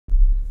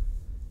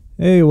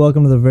Hey,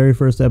 welcome to the very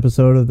first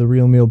episode of the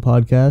Real Meal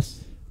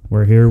Podcast.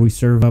 We're here, we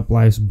serve up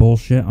life's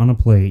bullshit on a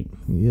plate.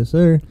 Yes,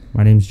 sir.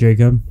 My name's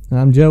Jacob.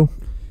 I'm Joe.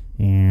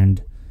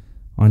 And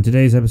on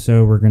today's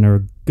episode, we're going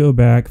to go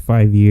back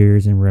 5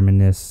 years and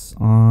reminisce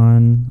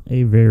on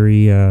a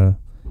very,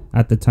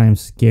 at the time,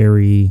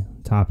 scary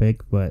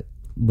topic, but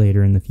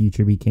later in the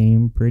future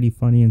became pretty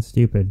funny and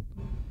stupid.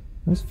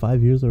 That's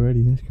 5 years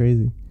already. That's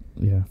crazy.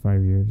 Yeah,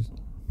 5 years.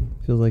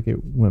 Feels like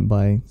it went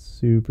by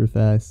super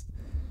fast.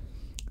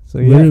 So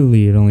yeah,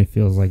 Literally, it only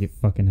feels like it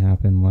fucking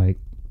happened like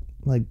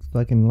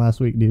fucking last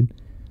week, dude.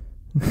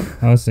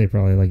 I would say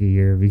probably like a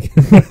year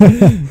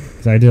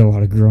because I did a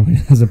lot of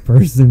growing as a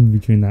person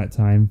between that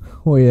time.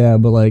 Well, yeah,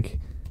 but like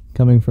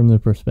coming from the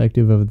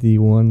perspective of the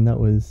one that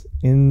was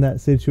in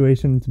that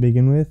situation to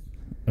begin with.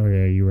 Oh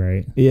yeah, you're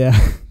right. Yeah.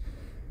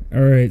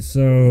 All right,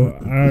 so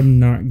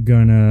I'm not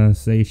gonna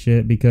say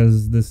shit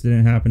because this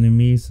didn't happen to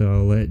me, so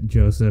I'll let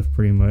Joseph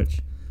pretty much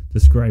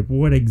describe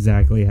what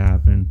exactly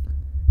happened.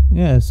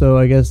 Yeah, so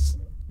I guess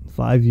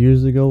 5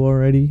 years ago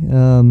already,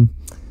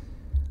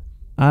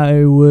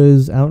 I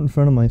was out in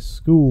front of my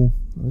school.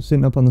 I was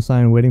sitting up on the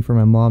sign waiting for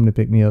my mom to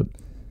pick me up.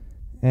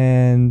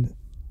 And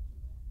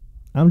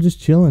I'm just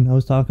chilling. I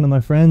was talking to my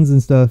friends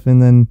and stuff, and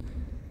then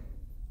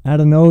out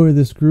of nowhere,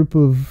 this group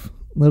of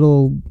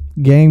little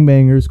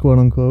gangbangers, quote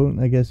unquote,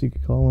 I guess you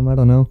could call them, I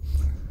don't know.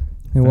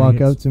 They walk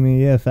up to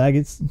me. Yeah,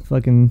 faggots.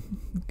 Fucking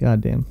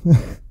goddamn.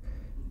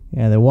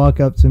 Yeah, they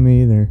walk up to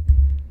me. They're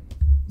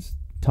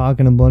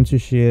talking a bunch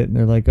of shit, and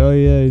they're like, oh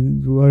yeah,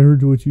 I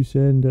heard what you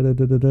said, and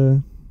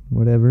da-da-da-da-da,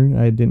 whatever.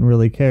 I didn't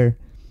really care.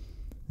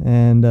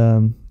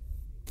 And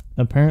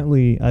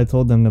apparently I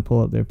told them to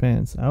pull up their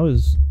pants. I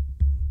was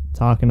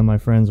talking to my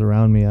friends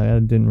around me. I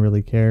didn't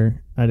really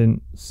care. I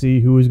didn't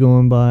see who was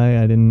going by.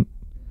 I didn't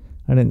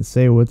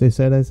say what they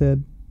said I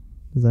said.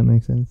 Does that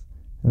make sense?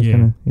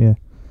 Yeah. Yeah.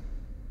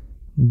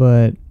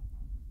 But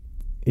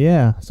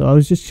yeah, so I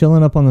was just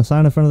chilling up on the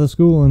sign in front of the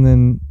school, and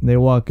then they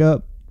walk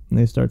up and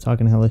they start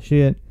talking hella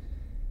shit.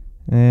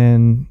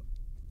 And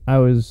I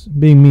was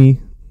being me.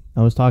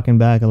 I was talking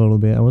back a little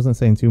bit. I wasn't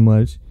saying too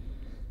much.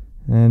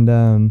 And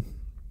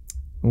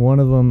one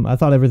of them, I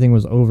thought everything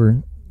was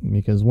over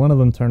because one of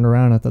them turned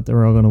around. I thought they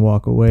were all going to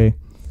walk away.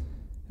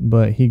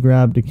 But he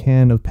grabbed a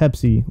can of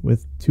Pepsi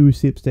with 2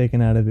 sips taken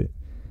out of it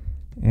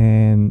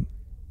and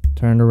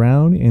turned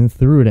around and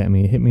threw it at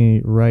me. It hit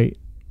me right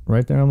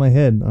there on my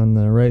head on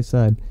the right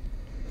side.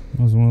 It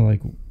was one of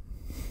like,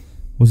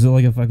 was it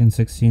like a fucking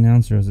 16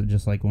 ounce or was it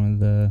just like one of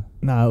the?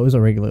 Nah, it was a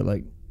regular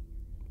it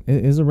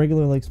is a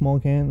regular small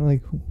can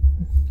like.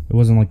 It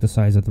wasn't like the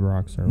size of the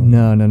rocks or.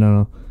 No. You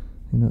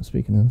know,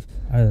 speaking of.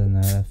 Other than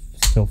that,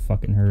 it still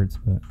fucking hurts,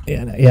 but.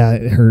 Yeah,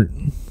 it hurt.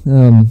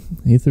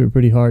 He threw it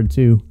pretty hard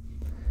too.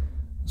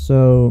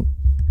 So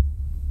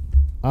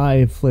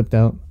I flipped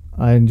out.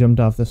 I jumped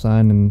off the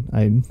sign and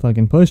I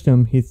fucking pushed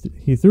him. He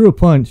threw a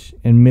punch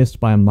and missed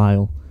by a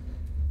mile.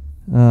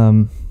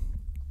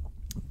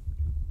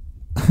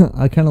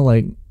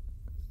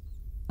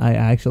 I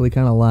actually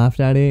kind of laughed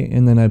at it,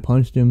 and then I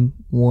punched him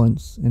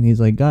once, and he's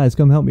like, guys,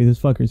 come help me, this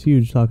fucker's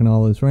huge, talking to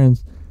all his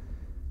friends.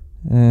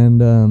 And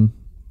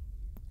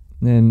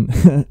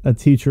then a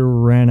teacher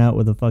ran out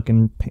with a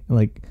fucking,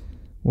 I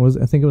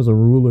think it was a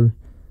ruler,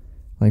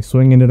 like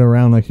swinging it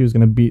around like she was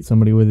going to beat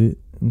somebody with it.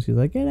 And she's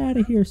like, get out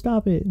of here,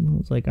 stop it. And I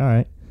was like, all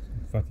right.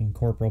 Fucking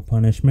corporal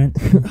punishment.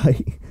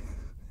 Right.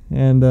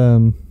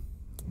 And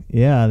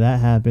yeah, that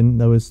happened.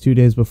 That was 2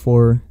 days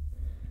before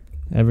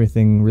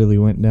everything really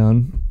went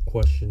down.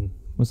 Question.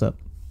 What's up?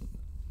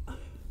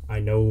 I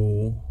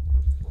know.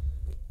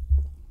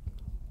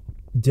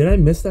 Did I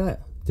miss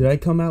that? Did I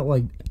come out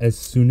like as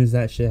soon as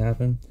that shit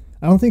happened?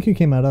 I don't think you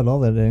came out at all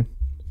that day.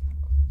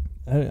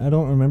 I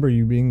don't remember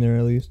you being there,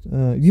 at least.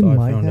 You so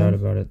might I found have. out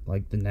about it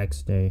like the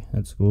next day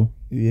at school.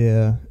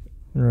 Yeah.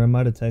 Or I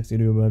might have texted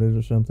you about it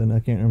or something.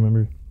 I can't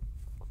remember.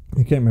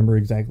 I can't remember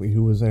exactly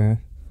who was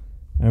there.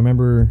 I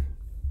remember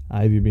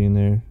Ivy being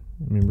there.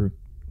 I remember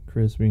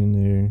Chris being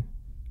there.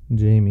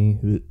 Jamie.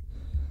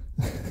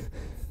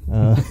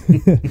 I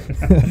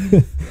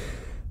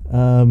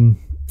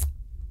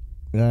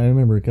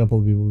remember a couple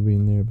of people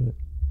being there, but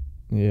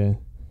yeah.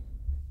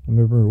 I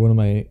remember one of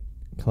my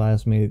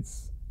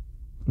classmates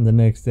the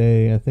next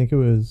day. I think it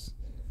was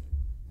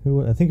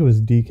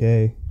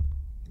DK.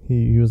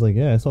 He was like,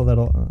 yeah, I saw that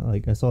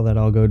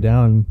all go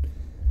down,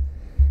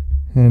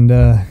 and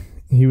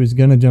he was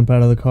gonna jump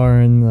out of the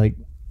car and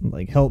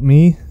like help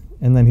me,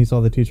 and then he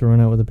saw the teacher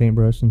run out with a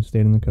paintbrush and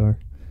stayed in the car.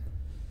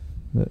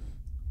 But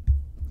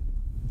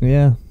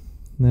yeah,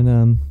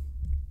 then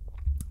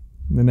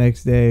the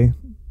next day,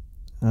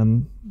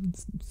 I'm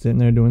sitting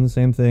there doing the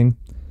same thing.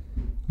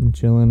 I'm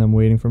chilling. I'm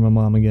waiting for my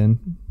mom again,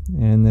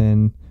 and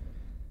then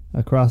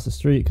across the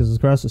street, because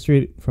across the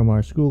street from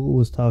our school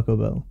was Taco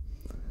Bell.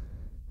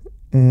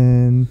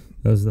 And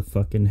that was the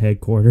fucking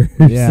headquarters.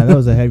 Yeah, that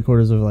was the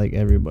headquarters of like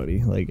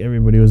everybody. Like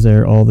everybody was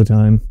there all the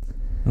time.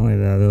 Not only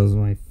that,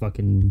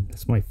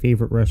 that's my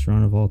favorite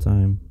restaurant of all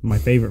time. My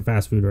favorite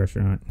fast food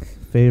restaurant.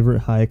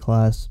 Favorite high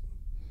class,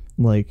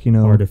 like, you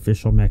know,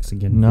 artificial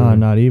Mexican No, food.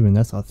 not even.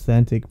 That's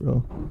authentic,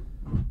 bro.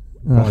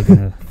 Probably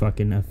gonna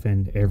fucking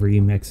offend every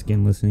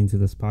Mexican listening to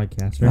this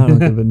podcast. Right? I don't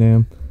give a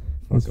damn.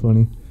 That's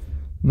funny.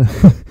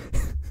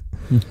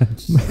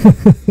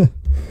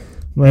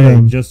 But,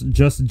 hey, just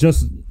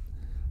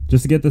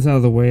to get this out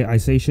of the way, I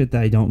say shit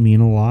that I don't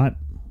mean a lot.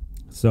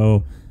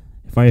 So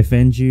if I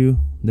offend you,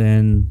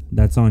 then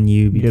that's on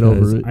you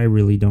because I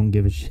really don't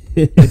give a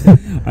shit.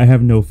 I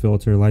have no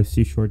filter. Life's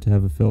too short to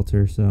have a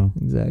filter. So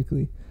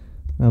exactly.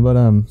 But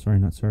sorry,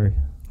 not sorry.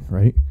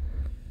 Right.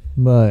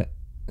 But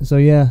so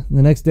yeah,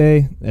 the next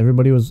day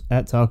everybody was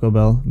at Taco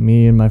Bell.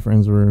 Me and my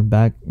friends were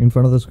back in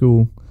front of the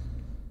school.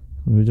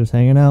 We were just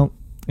hanging out,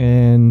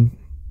 and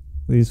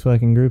these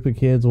fucking group of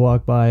kids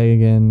walk by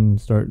again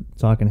and start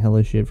talking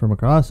hella shit from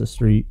across the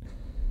street.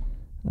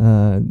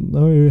 Oh,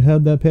 you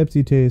had that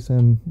Pepsi taste,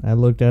 and I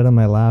looked at them,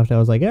 I laughed, I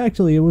was like,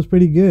 actually, it was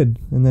pretty good.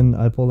 And then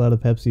I pulled out a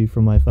Pepsi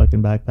from my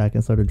fucking backpack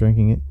and started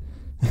drinking it.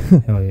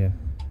 Hell yeah.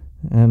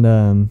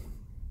 And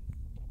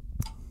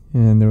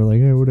they were like,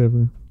 yeah,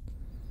 whatever.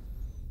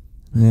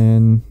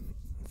 And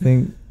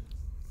think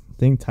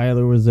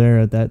Tyler was there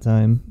at that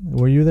time.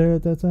 Were you there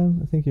at that time?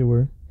 I think you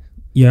were.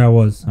 Yeah, I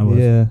was.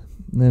 Yeah.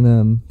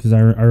 And because I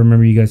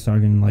remember you guys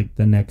talking like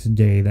the next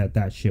day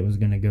that shit was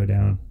gonna go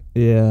down.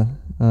 Yeah.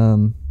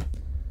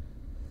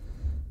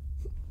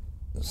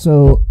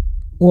 So,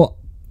 well,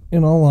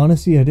 in all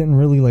honesty, I didn't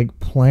really like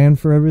plan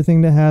for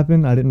everything to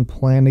happen. I didn't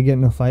plan to get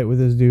in a fight with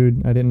this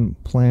dude. I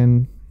didn't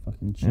plan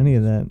fucking any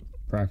of that.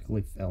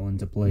 Practically fell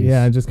into place.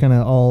 Yeah, it just kind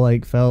of all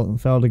like fell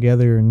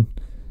together, and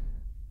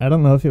I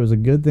don't know if it was a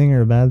good thing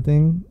or a bad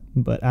thing,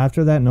 but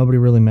after that, nobody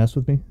really messed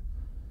with me.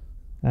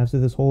 After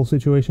this whole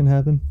situation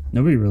happened,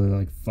 nobody really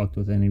like fucked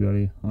with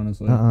anybody,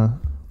 honestly. I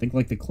think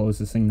like the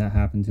closest thing that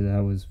happened to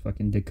that was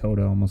fucking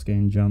Dakota almost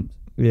getting jumped.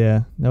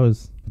 Yeah, that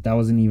was. But that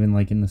wasn't even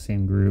like in the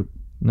same group.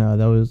 No,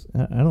 that was.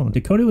 I don't know.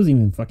 Dakota wasn't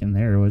even fucking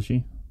there, was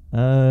she?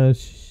 Yeah,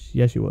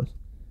 she was.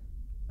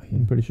 Oh, yeah.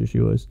 I'm pretty sure she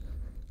was.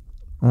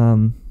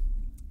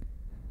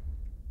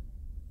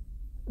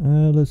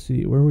 Let's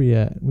see, where were we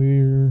at?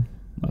 We're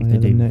like the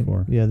day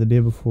before. Yeah, the day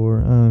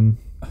before.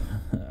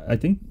 I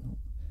think.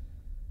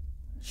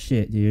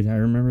 Shit, dude, I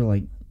remember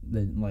like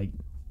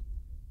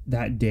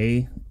that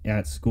day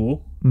at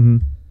school. Mm-hmm.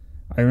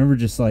 I remember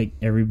just like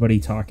everybody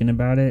talking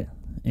about it,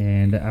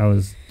 and I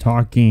was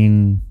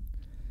talking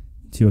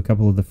to a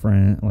couple of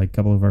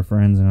our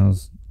friends, and I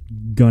was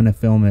gonna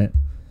film it.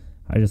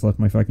 I just left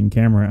my fucking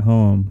camera at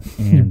home.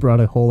 And you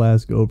brought a whole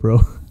ass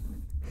GoPro.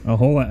 A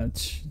whole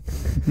ass.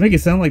 Make it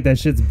sound like that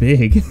shit's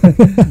big.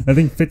 I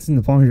think fits in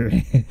the palm of your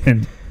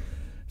hand.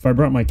 If I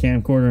brought my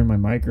camcorder and my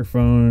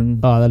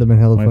microphone, oh, that'd have been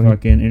hella funny. My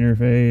fucking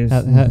interface,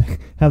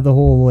 have the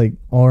whole like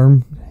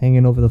arm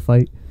hanging over the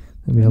fight.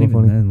 That'd be hella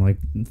funny. Then like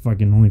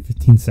fucking only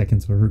 15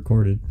 seconds were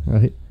recorded.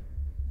 Right.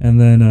 And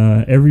then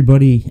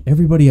everybody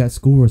at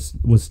school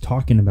was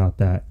talking about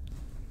that.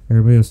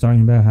 Everybody was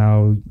talking about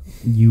how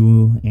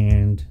you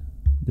and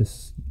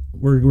this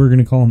we're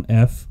gonna call him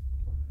F.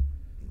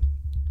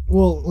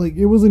 Well, like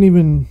it wasn't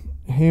even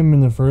him in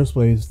the first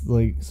place.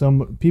 Like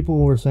some people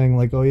were saying,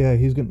 like, "Oh yeah,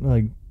 he's gonna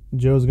like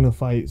Joe's gonna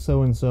fight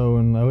so and so,"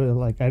 and I was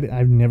like,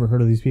 I've never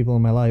heard of these people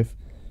in my life.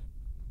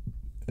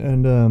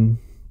 And I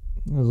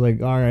was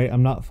like, all right,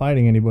 I'm not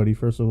fighting anybody.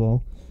 First of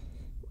all,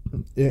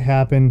 it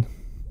happened.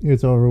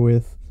 It's over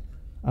with.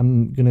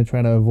 I'm gonna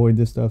try to avoid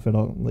this stuff at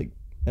all, like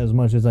as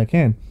much as I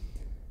can.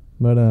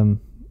 But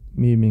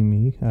me being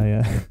me,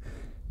 I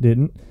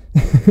didn't.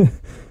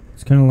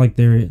 It's kind of like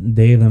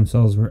they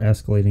themselves were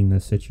escalating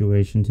this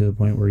situation to the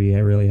point where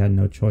you really had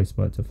no choice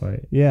but to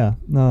fight. Yeah.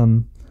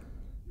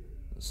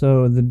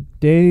 So the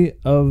day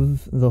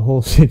of the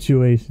whole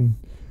situation,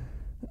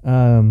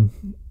 I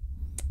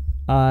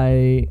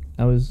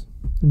was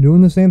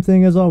doing the same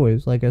thing as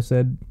always. Like I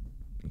said,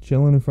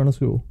 chilling in front of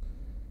school,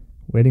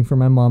 waiting for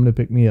my mom to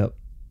pick me up,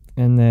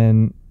 and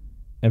then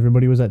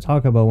everybody was at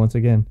Taco Bell once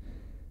again.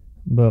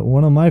 But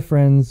one of my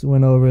friends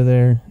went over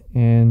there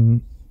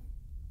and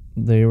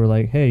they were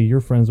like, "Hey,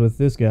 you're friends with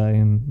this guy,"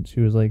 and she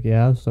was like,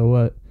 "Yeah, so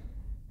what?"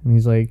 And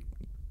he's like,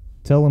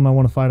 "Tell him I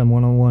want to fight him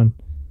one-on-one."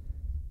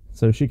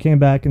 So she came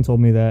back and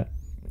told me that,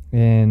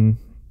 and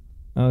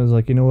I was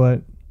like, you know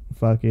what?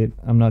 Fuck it.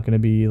 I'm not going to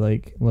be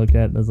like looked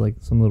at as like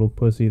some little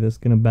pussy that's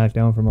going to back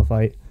down from a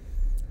fight.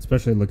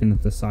 Especially looking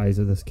at the size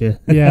of this kid.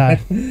 Yeah,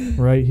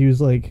 right? He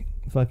was like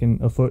fucking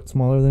a foot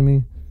smaller than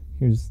me.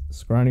 He was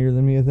scrawnier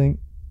than me, I think.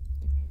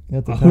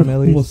 At the time, at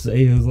least. We'll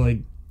say he was like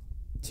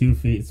 2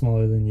 feet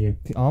smaller than you.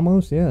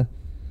 Almost, yeah.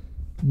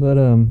 But,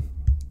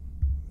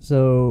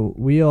 so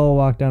we all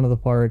walked down to the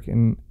park,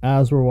 and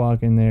as we're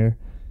walking there,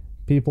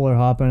 people are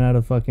hopping out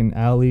of fucking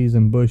alleys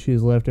and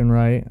bushes left and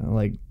right.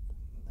 Like,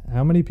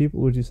 how many people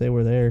would you say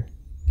were there?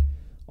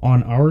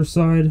 On our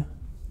side,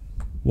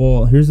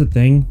 well, here's the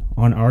thing.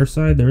 On our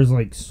side, there's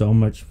like so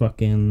much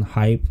fucking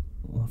hype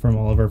from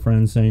all of our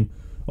friends saying,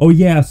 "Oh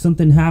yeah,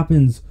 something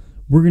happens,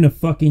 we're gonna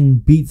fucking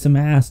beat some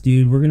ass,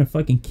 dude. We're gonna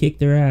fucking kick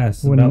their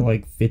ass." About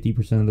like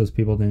 50% of those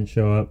people didn't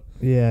show up.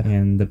 Yeah.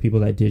 And the people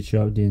that did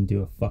show up didn't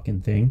do a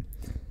fucking thing.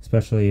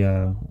 Especially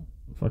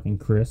fucking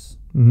Chris.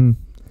 Mm-hmm.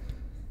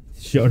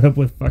 Showed up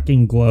with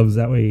fucking gloves.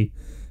 That way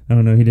I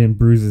don't know, he didn't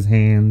bruise his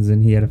hands,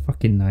 and he had a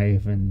fucking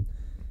knife, and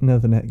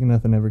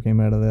Nothing ever came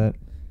out of that.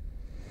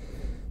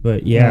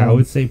 but yeah, I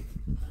would say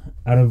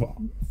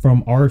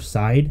from our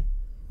side,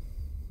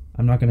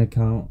 I'm not gonna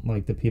count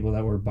like the people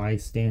that were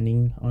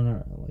bystanding on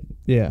our like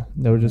Yeah,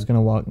 they were just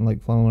gonna walk and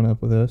like following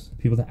up with us.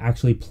 people that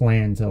actually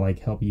planned to like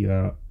help you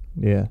out.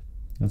 Yeah,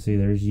 Let's see,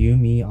 there's you,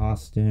 me,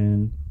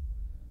 Austin,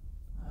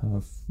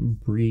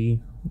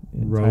 Bree,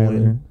 and Rowan.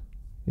 Tyler.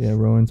 Yeah,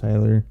 Rowan,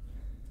 Tyler.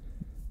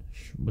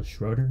 Was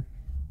Schroeder?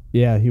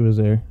 Yeah, he was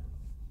there.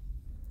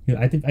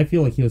 Yeah, I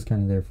feel like he was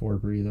kind of there for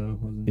Bree though,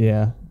 wasn't he?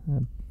 Yeah,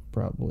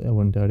 probably. I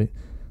wouldn't doubt it.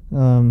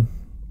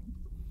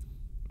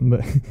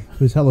 But it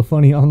was hella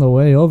funny on the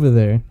way over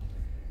there.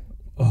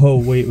 Oh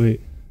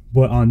wait.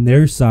 But on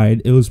their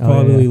side, it was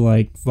probably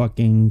like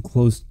fucking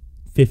close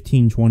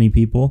 15, 20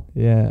 people.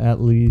 Yeah,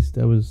 at least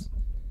that was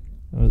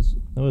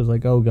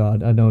like, oh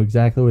god, I know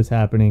exactly what's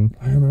happening.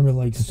 I remember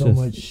like It's so just-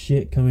 much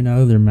shit coming out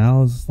of their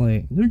mouths,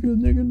 like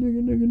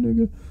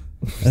nigga.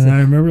 And I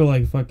remember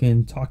like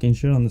fucking talking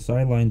shit on the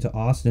sideline to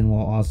Austin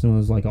while Austin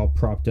was like all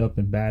propped up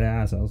and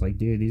badass. I was like,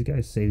 dude, these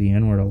guys say the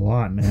N-word a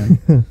lot, man.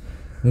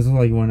 This is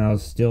like when I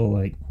was still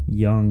like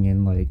young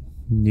and like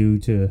new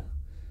to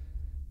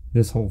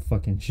this whole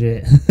fucking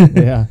shit.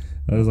 Yeah,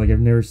 I was like, I've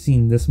never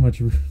seen this many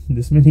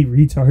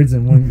retards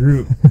in one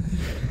group.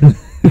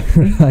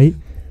 right.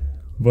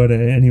 But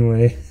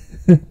anyway,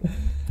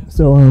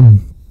 So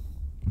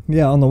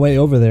yeah, on the way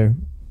over there,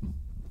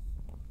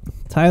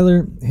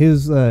 Tyler,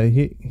 his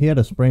he had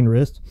a sprained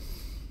wrist,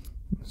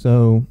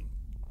 so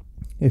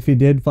if he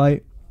did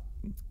fight,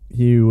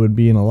 he would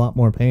be in a lot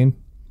more pain.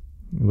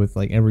 With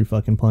like every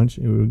fucking punch,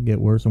 it would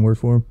get worse and worse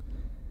for him.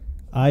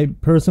 I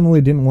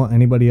personally didn't want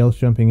anybody else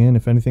jumping in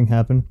if anything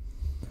happened.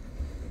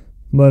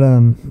 But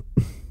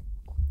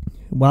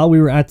while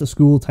we were at the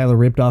school, Tyler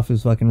ripped off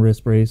his fucking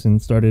wrist brace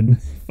and started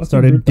ripped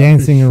off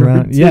dancing his shirt,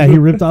 around. too. Yeah, he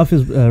ripped off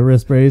his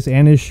wrist brace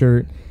and his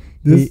shirt.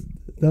 that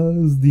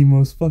was the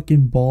most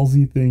fucking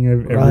ballsy thing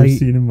I've ever Right.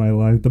 seen in my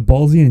life. The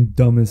ballsy and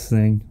dumbest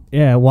thing.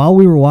 Yeah, while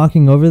we were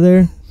walking over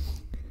there,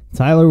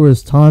 Tyler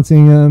was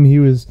taunting him. He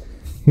was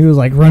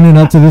like running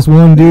up to this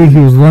one dude. He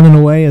was running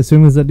away as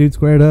soon as that dude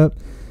squared up.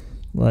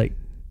 Like,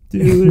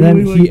 Dude, then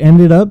literally, he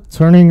ended up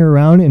turning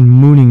around and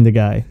mooning the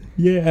guy.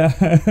 yeah,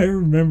 I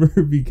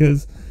remember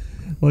because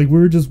like we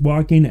were just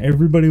walking,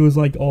 everybody was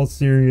like all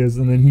serious,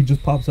 and then he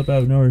just pops up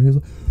out of nowhere. He's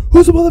like,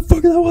 "Who's the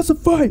motherfucker that wants to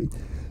fight?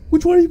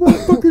 Which one of you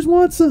motherfuckers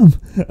want some?"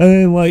 And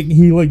then like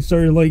he like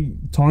started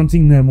like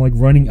taunting them, like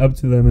running up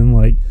to them and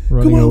like,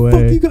 Running "Come on, away.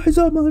 fuck you guys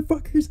up,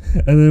 motherfuckers!"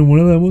 And then one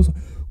of them was like,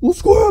 "We'll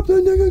square up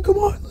then, nigga. Come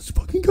on, let's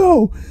fucking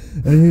go."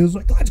 And he was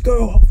like, "Let's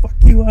go. I'll fuck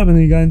you up." And then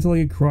he got into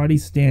like a karate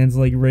stance,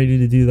 like ready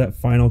to do that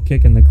final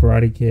kick in the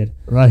Karate Kid.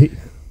 Right.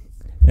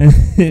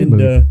 And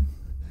move.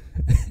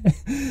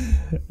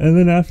 and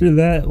then after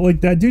that,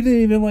 like that dude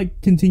didn't even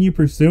like continue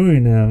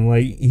pursuing him.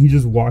 Like he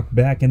just walked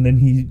back, and then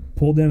he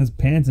pulled down his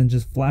pants and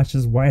just flashed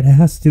his white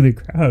ass to the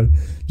crowd,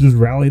 just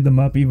rallied them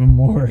up even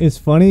more. It's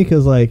funny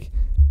because like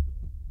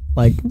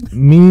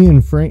me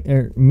and Frank,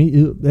 F.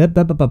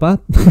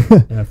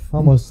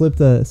 almost slipped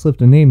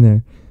a name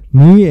there.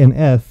 Me and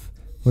F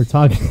were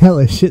talking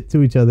hella shit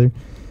to each other,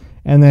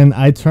 and then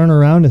I turn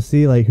around to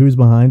see like who's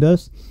behind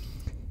us,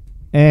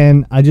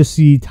 and I just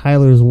see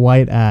Tyler's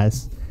white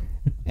ass,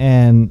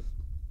 and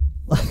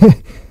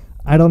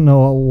I don't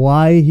know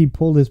why he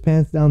pulled his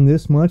pants down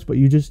this much, but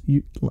you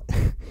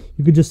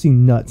could just see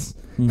nuts.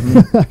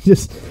 Mhm. I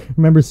just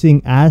remember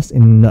seeing ass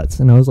and nuts,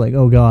 and I was like,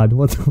 oh god,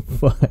 what the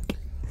fuck.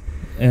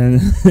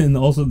 And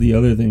also the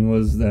other thing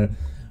was that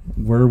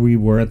where we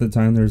were at the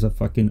time, there's a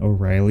fucking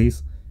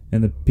O'Reilly's,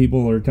 and the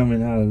people are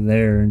coming out of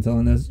there and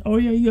telling us, "Oh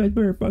yeah, you guys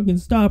better fucking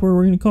stop, or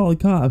we're gonna call the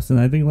cops." And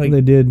I think like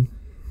They did.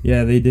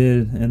 yeah, they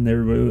did, and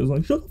everybody was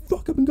like, "Shut the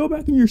fuck up and go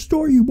back in your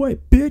store, you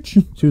white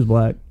bitch." She was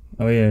black.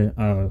 Oh yeah,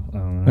 I don't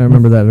know. I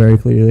remember that very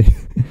clearly.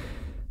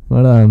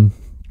 But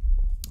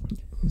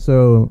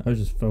so I was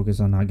just focused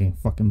on not getting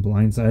fucking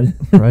blindsided.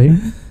 right.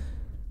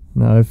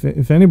 No,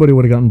 if anybody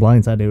would have gotten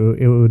blindsided,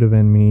 it would have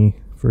been me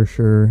for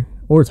sure,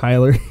 or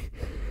Tyler.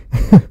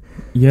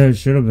 Yeah, it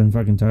should have been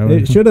fucking Tyler.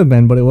 It should have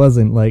been, but it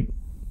wasn't. Like,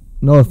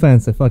 no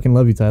offense, I fucking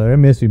love you, Tyler. I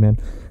miss you, man.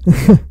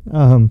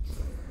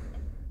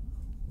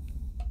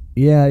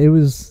 Yeah, it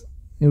was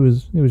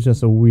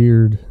just a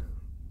weird.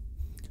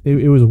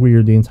 It was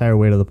weird the entire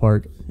way to the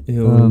park.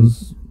 It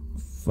was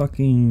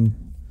fucking.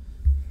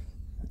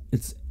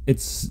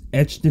 It's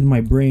etched in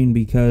my brain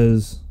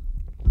because,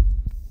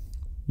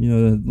 you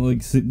know,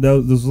 like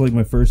this was like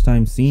my first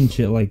time seeing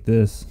shit like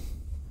this,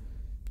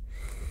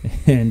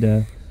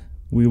 and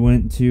we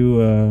went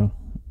to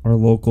our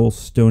local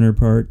stoner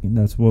park, and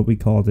that's what we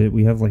called it.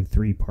 We have like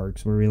 3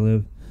 parks where we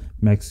live: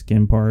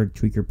 Mexican Park,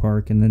 Tweaker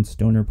Park, and then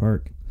Stoner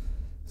Park.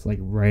 It's like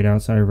right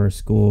outside of our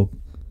school.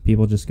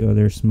 People just go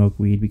there, smoke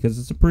weed, because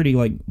it's a pretty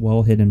like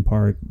well hidden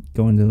park.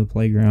 Going to the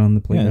playground.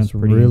 The playground's it's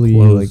pretty really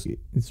enclosed. like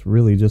it's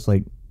really just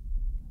like,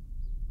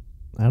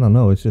 I don't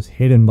know. It's just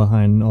hidden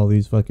behind all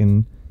these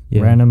fucking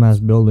random ass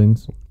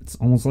buildings. It's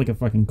almost like a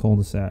fucking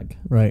cul-de-sac.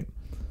 Right.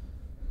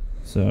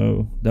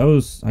 So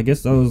I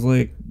guess that was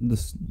like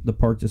the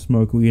park to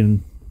smoke weed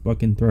and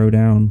fucking throw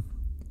down.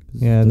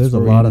 Yeah, there's a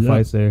lot of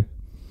fights there.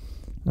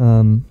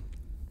 So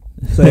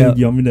yeah.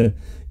 You want me to?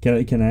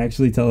 Can I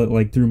actually tell it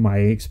like through my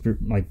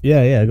experience? Like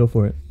yeah, go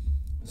for it.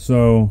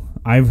 So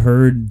I've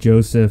heard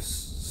Joseph's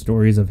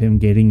stories of him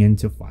getting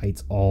into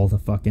fights all the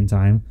fucking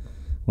time,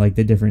 like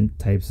the different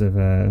types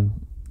of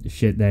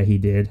shit that he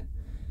did.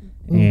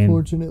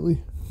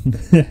 Unfortunately.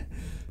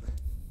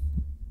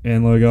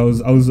 And like I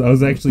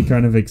was actually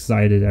kind of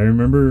excited. I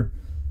remember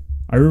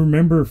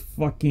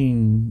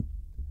fucking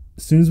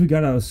as soon as we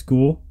got out of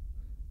school,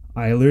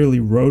 I literally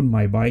rode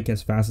my bike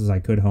as fast as I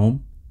could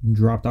home,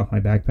 dropped off my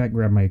backpack,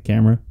 grabbed my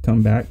camera,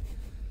 come back,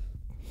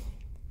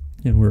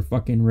 and we're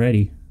fucking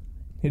ready.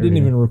 He didn't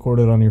even record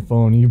it on your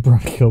phone. You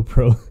brought a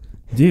GoPro.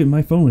 Dude,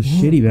 my phone was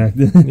shitty back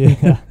then.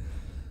 Yeah.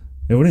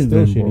 It wouldn't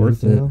have been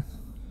worth it.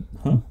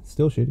 Huh?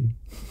 Still shitty.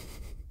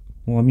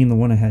 Well, I mean, the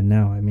one I had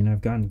now, I mean, I've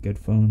gotten good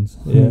phones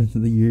through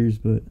the years,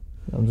 but...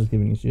 I'm just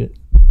giving you shit.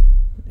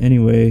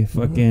 Anyway,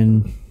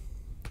 fucking...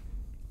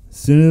 As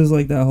soon as,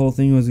 like, that whole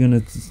thing was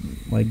gonna,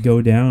 like,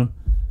 go down,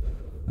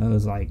 I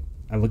was like...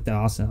 I looked at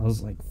Austin, I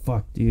was like,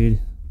 fuck, dude.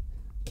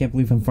 Can't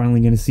believe I'm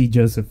finally gonna see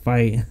Joseph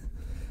fight.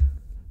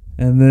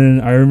 And then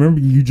I remember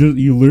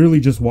you literally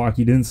just walked.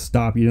 You didn't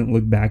stop. You didn't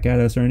look back at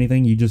us or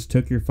anything. You just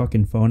took your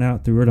fucking phone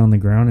out, threw it on the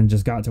ground, and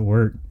just got to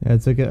work. Yeah, I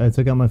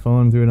took out my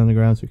phone, threw it on the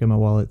ground, took out my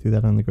wallet, threw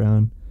that on the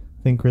ground.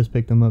 I think Chris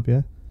picked them up,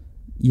 yeah?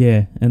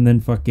 Yeah, and then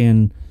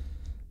fucking...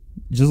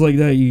 Just like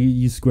that,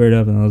 you squared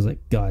up, and I was like,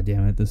 God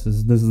damn it, this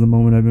is the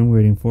moment I've been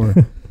waiting for.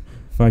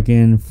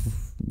 Fucking...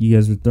 You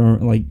guys were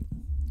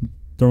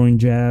throwing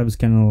jabs,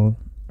 kind of...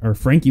 Or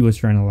Frankie was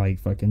trying to, like,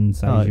 fucking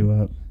size you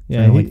up.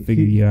 Yeah, trying to, like,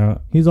 figure you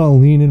out. He's all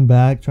leaning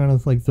back, trying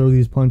to, like, throw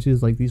these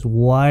punches, like, these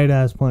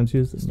wide-ass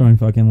punches. Throwing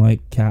fucking,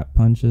 like, cat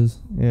punches.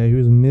 Yeah, he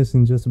was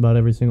missing just about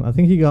every single... I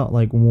think he got,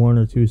 like, 1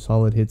 or 2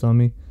 solid hits on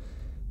me.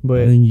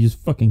 But... And then you just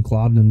fucking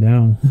clobbed him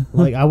down.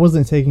 Like, I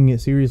wasn't taking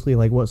it seriously,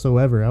 like,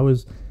 whatsoever. I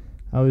was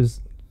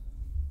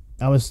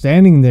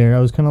standing there. I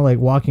was kind of, like,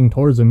 walking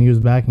towards him. He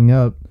was backing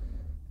up.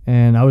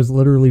 And I was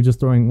literally just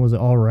throwing... Was it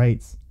all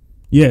rights?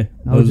 Yeah,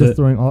 I was just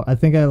throwing all... I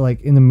think I,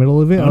 like, in the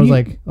middle of it, I was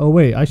like, oh,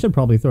 wait, I should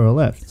probably throw a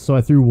left. So I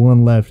threw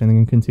 1 left and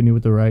then continued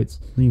with the rights.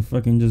 Then you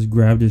fucking just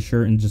grabbed his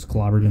shirt and just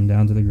clobbered him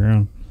down to the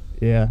ground.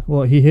 Yeah.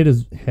 Well, he hit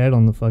his head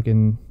on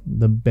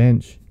the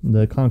bench,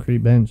 the concrete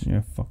bench. Yeah,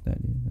 fuck that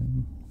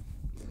dude.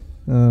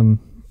 And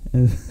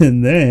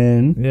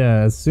then...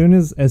 Yeah, as soon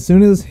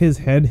as his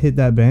head hit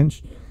that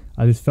bench,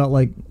 I just felt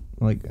like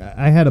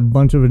I had a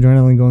bunch of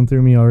adrenaline going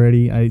through me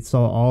already. I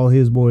saw all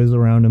his boys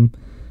around him.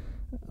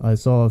 I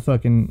saw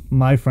fucking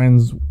my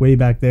friends way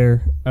back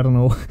there. I don't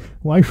know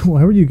why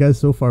were you guys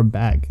so far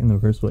back in the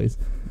first place?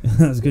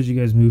 That's because you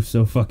guys moved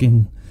so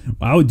fucking.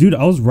 Wow, dude,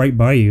 I was right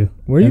by you.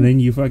 Were you? And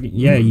then you fucking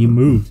you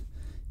moved.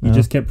 You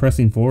just kept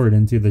pressing forward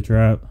into the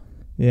trap.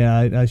 Yeah,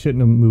 I shouldn't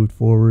have moved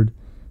forward.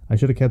 I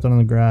should have kept it on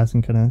the grass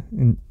and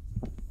kind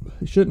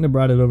of shouldn't have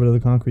brought it over to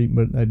the concrete,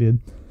 but I did.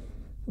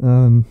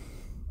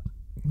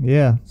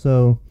 Yeah.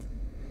 So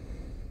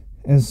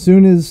as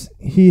soon as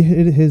he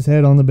hit his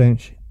head on the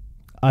bench,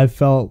 I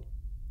felt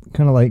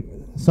kind of like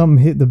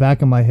something hit the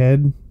back of my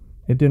head.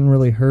 It didn't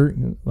really hurt.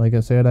 Like I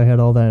said, I had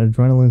all that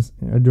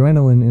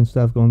adrenaline and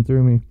stuff going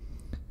through me.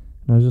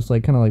 And I was just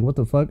like, kind of like, what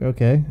the fuck?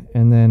 Okay.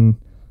 And then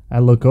I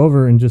look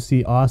over and just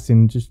see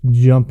Austin just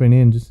jumping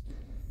in, just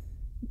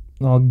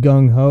all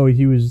gung-ho.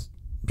 He was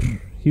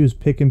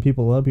picking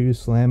people up. He was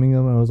slamming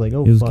them. And I was like,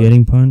 oh, he was fuck.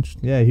 Getting punched?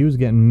 Yeah, he was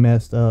getting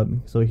messed up.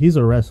 So he's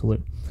a wrestler.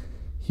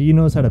 He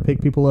knows how to pick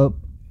people up,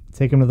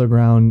 take them to the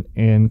ground,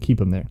 and keep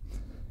them there.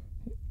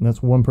 And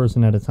that's one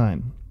person at a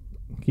time.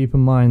 Keep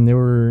in mind,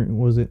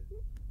 was it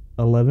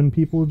 11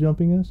 people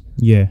jumping us?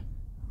 Yeah.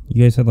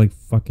 You guys had like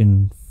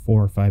fucking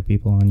 4 or 5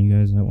 people on you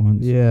guys at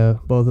once. Yeah,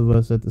 both of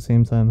us at the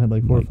same time had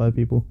like 4 or 5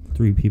 people.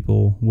 3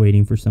 people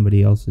waiting for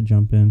somebody else to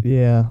jump in.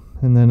 Yeah,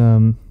 and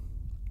then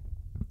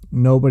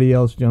nobody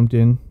else jumped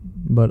in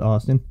but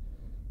Austin.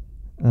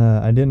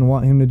 I didn't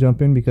want him to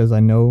jump in because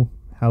I know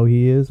how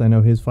he is. I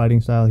know his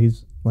fighting style.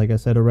 He's, like I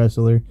said, a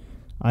wrestler.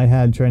 I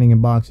had training in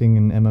boxing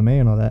and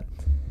MMA and all that.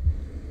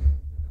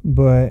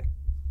 But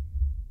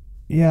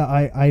yeah,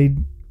 I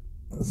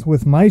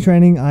with my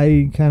training,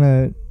 I kind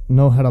of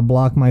know how to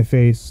block my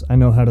face. I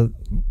know how to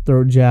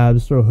throw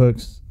jabs, throw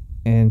hooks,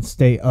 and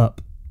stay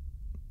up.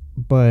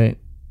 But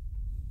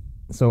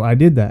so I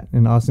did that,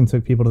 and Austin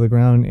took people to the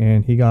ground,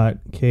 and he got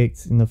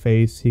kicked in the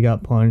face. He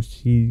got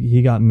punched.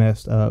 He got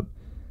messed up.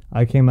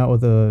 I came out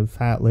with a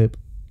fat lip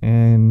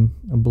and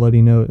a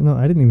bloody nose. No,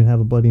 I didn't even have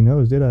a bloody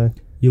nose, did I?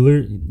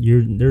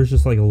 There's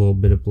just like a little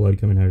bit of blood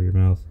coming out of your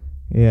mouth.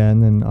 Yeah,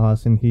 and then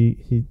Austin,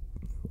 he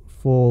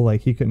full, like,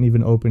 he couldn't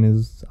even open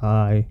his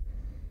eye.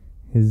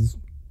 His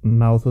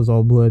mouth was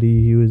all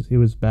bloody. He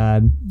was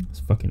bad. His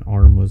fucking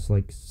arm was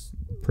like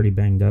pretty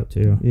banged up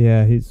too.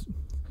 Yeah,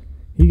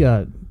 he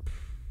got.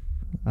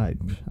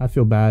 I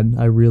feel bad.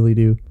 I really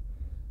do.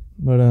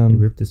 But he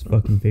ripped his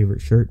fucking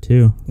favorite shirt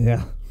too.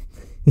 Yeah,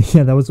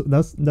 yeah.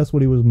 That's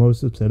what he was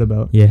most upset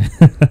about. Yeah,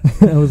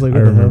 I was like,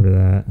 what the hell? I remember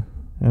that.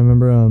 I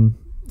remember.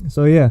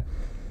 So yeah.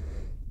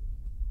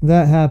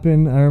 that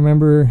happened.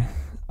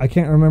 I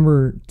can't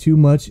remember too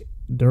much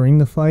during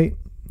the fight.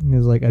 It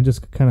was like I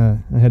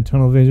had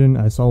tunnel vision.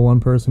 I saw one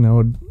person, I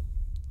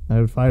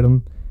would fight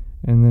him,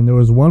 and then there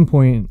was one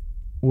point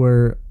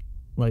where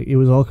like it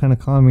was all kind of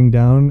calming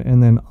down,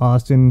 and then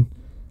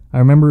I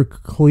remember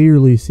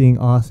clearly seeing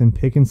Austin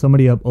picking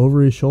somebody up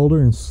over his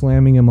shoulder and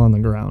slamming him on the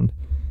ground,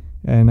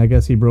 and I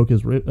guess he broke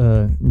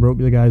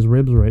the guy's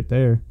ribs right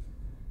there.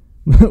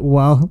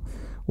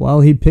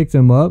 while he picked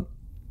him up,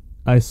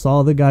 I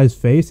saw the guy's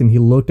face, and he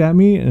looked at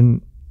me,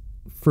 and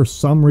for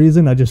some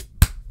reason I just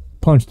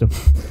punched him.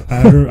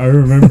 I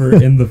remember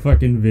in the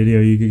fucking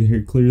video, you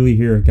could clearly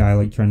hear a guy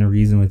like trying to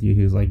reason with you.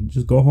 He was like,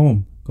 "Just go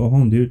home,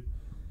 dude."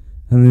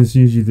 And then as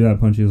soon as you threw that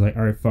punch, he was like,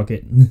 "All right, fuck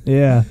it."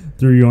 Yeah.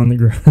 Threw you on the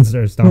ground and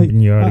started stomping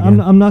you out again.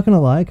 I'm not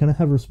gonna lie, I kind of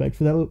have respect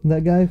for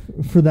that guy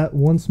for that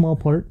one small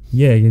part.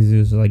 Yeah, because he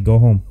was like, "Go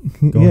home."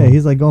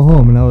 He's like, "Go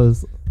home," and I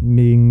was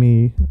being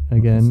me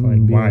again.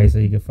 Like, why? So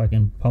you could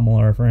fucking pummel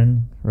our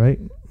friend, right?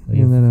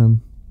 And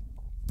then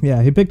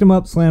he picked him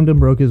up, slammed him,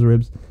 broke his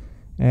ribs,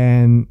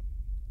 and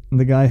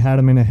the guy had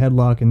him in a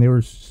headlock, and they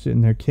were sitting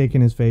there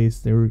kicking his face.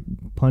 They were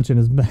punching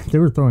his back. They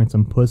were throwing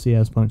some pussy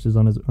ass punches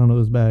on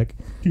his back.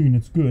 Dude,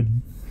 it's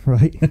good,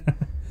 right?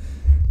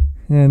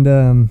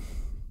 And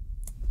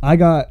I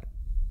got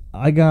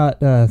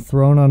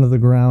thrown onto the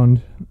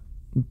ground,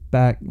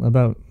 back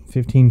about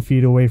 15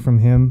 feet away from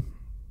him.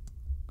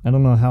 I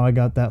don't know how I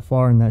got that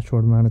far in that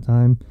short amount of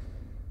time.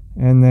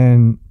 And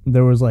then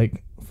there was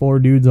like 4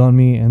 dudes on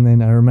me, and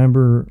then I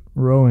remember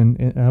from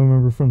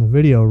the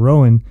video,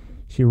 Rowan,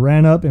 she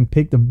ran up and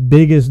picked the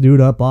biggest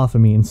dude up off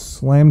of me and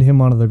slammed him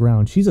onto the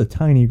ground. She's a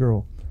tiny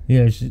girl.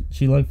 Yeah, she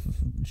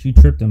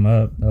tripped him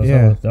up.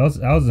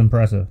 That was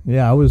impressive.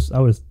 Yeah, I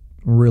was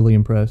really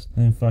impressed.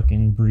 And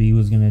fucking Bree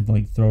was gonna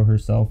like throw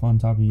herself on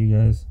top of you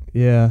guys.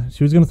 Yeah,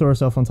 she was gonna throw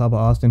herself on top of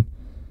Austin.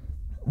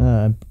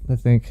 I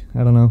think,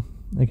 I don't know.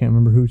 I can't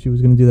remember who she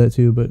was gonna do that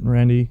to, but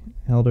Randy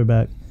held her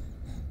back.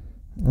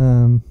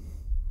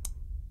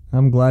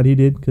 I'm glad he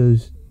did,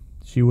 because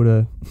she would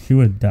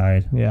have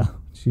died. Yeah,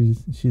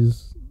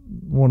 she's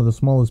one of the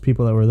smallest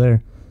people that were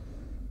there,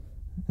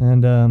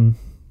 and that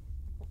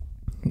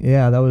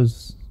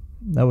was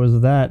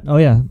that. Oh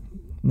yeah,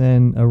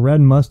 then a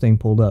red Mustang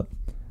pulled up,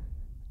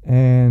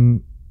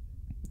 and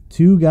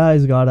 2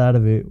 guys got out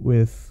of it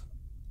with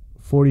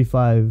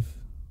 45,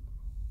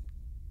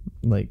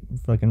 like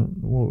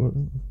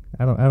fucking,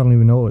 I don't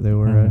even know what they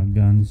were.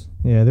 Guns.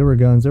 Yeah, they were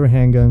guns. They were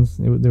handguns.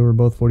 They were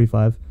both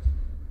 45.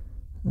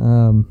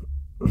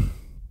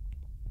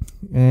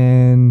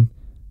 And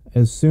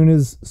as soon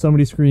as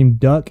somebody screamed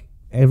duck,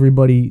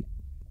 everybody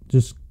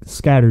just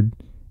scattered.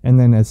 And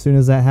then as soon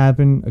as that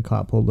happened, a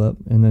cop pulled up,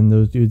 and then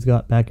those dudes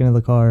got back into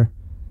the car,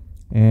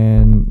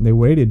 and they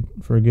waited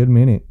for a good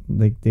minute.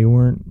 Like, they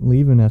weren't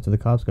leaving after the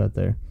cops got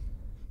there.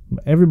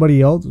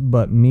 Everybody else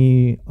but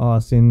me,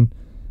 Austin,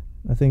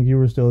 I think you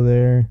were still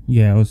there.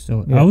 Yeah, I was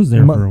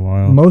there for a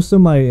while. Most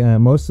of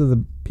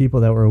the people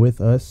that were with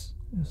us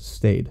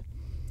stayed.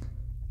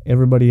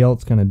 Everybody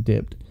else kind of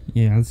dipped.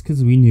 Yeah, that's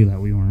because we knew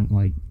that we weren't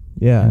like.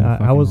 Yeah,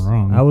 I was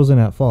wrong. I wasn't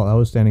at fault. I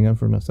was standing up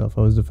for myself.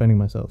 I was defending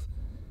myself.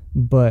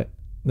 But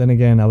then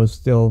again, I was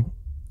still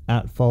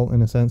at fault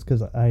in a sense,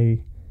 because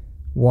I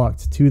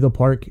walked to the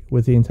park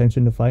with the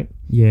intention to fight.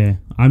 Yeah,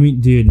 I mean,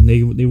 dude,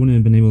 they wouldn't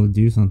have been able to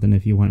do something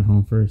if you went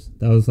home first.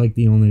 That was like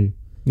the only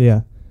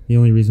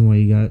reason why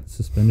you got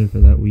suspended for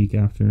that week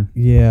after.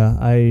 Yeah,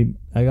 I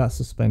got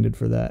suspended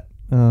for that.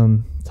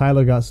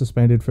 Tyler got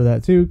suspended for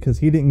that too, because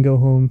he didn't go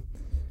home,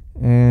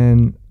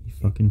 and he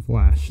fucking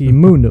flashed. He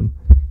mooned him.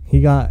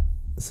 He got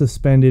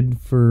suspended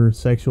for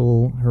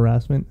sexual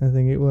harassment, I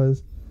think it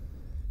was,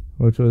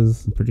 which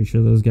was. I'm pretty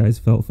sure those guys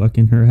felt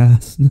fucking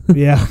harassed.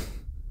 Yeah,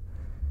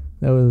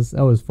 that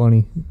was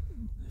funny.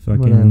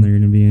 Fucking, they're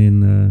gonna be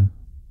in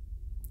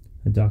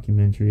a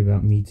documentary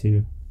about Me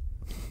Too.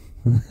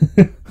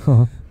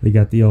 They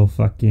got the old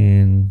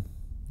fucking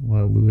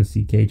Louis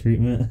C.K.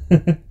 treatment.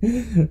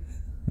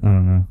 I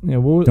don't know.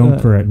 Yeah, don't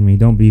correct me.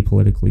 Don't be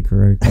politically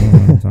correct. I don't know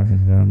what I'm talking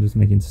about. I'm just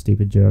making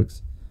stupid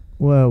jokes.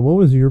 Well, what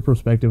was your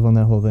perspective on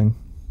that whole thing?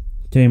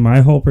 Okay,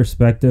 my whole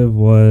perspective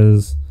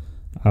was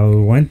I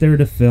went there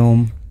to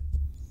film,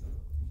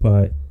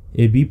 but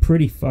it'd be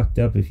pretty fucked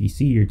up if you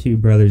see your 2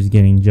 brothers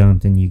getting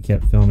jumped and you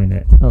kept filming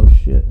it. Oh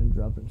shit, and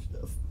dropping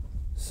stuff.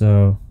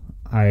 So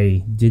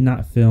I did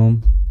not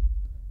film,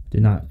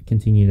 did not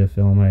continue to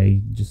film.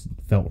 I just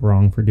felt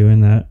wrong for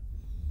doing that.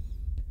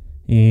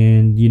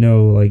 And,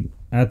 like,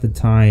 at the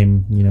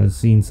time,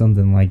 seeing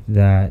something like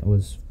that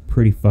was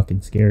pretty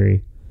fucking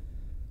scary.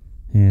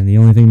 And the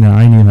only thing that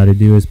I knew how to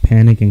do is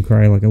panic and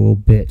cry like a little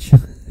bitch.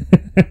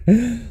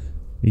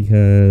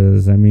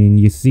 Because, I mean,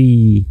 you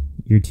see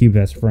your 2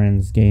 best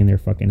friends getting their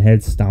fucking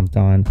heads stomped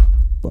on.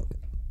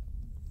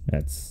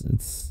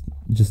 It's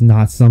just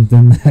not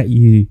something that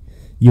you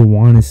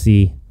want to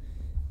see.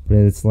 But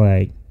it's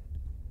like,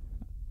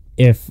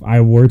 if I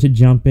were to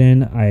jump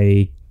in,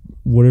 I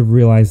would have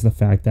realized the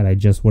fact that I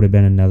just would have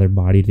been another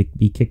body to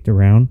be kicked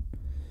around,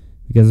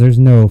 because there's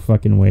no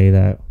fucking way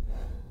that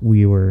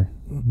we were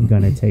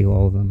gonna take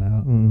all of them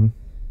out.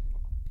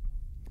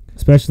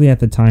 especially at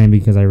the time,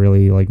 because I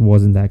really like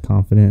wasn't that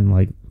confident in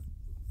like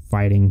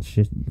fighting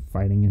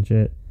and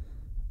shit.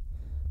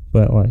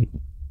 But like,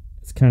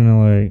 it's kind of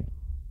like,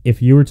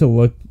 if you were to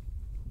look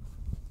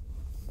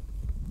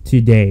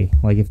today,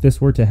 like if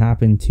this were to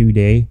happen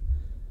today,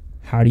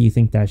 how do you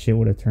think that shit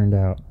would have turned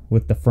out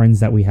with the friends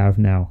that we have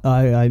now?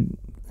 I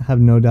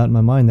have no doubt in my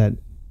mind that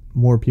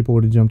more people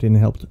would have jumped in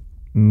and helped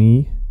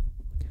me.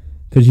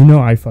 Because you know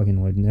I fucking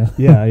would now.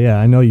 Yeah,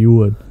 I know you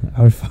would.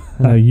 I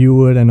know you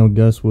would. I know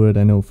Gus would.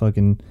 I know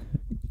fucking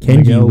Kenji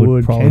Miguel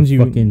would probably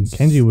fucking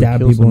Kenji would stab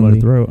kill people somebody. in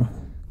the throat.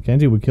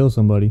 Kenji would kill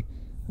somebody.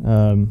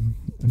 I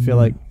feel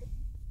like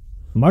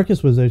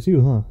Marcus was there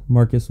too, huh?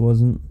 Marcus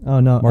wasn't.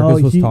 Oh no,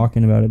 Marcus was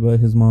talking about it, but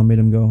his mom made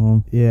him go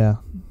home. Yeah,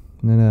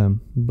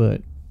 and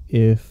but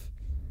if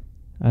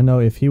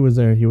he was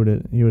there, he would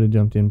have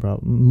jumped in,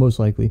 most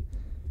likely.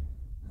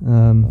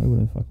 I would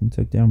have fucking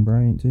took down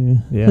Bryant too.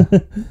 Yeah.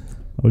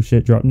 Oh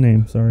shit! Drop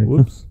name. Sorry.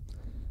 Whoops.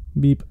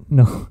 Beep.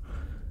 No.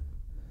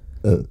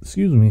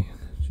 Excuse me.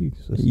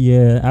 Jesus.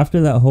 Yeah.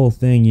 After that whole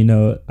thing, you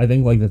know, I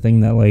think like the thing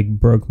that like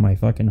broke my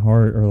fucking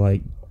heart, or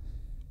like,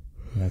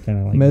 kind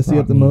of like messy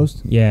up the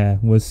most. Yeah,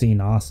 was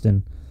seeing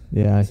Austin.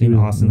 Yeah, seeing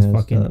Austin's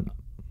fucking up.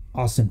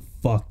 Austin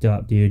fucked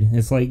up, dude.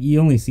 It's like you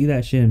only see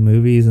that shit in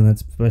movies and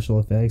that's special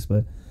effects,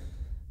 but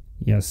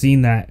you know,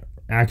 seeing that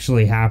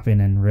actually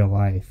happen in real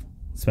life,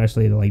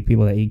 especially to like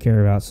people that you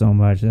care about so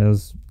much, that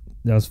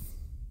was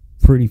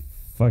pretty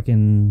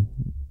fucking,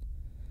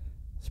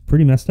 it's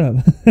pretty messed up.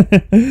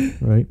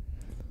 Right.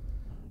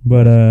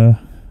 But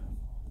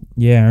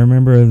yeah, I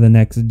remember the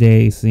next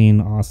day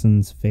seeing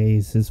Austin's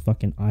face. His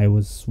fucking eye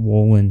was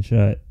swollen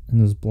shut and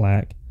it was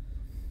black.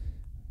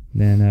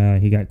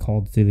 Then he got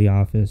called to the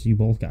office. You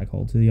both got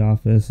called to the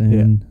office,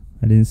 and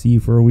I didn't see you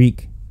for a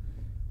week.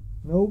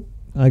 Nope.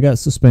 I got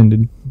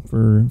suspended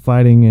for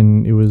fighting,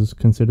 and it was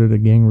considered a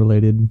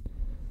gang-related,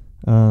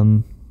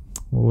 what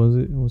was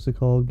it? What's it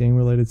called?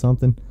 Gang-related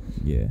something?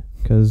 Yeah.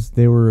 Because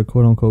they were a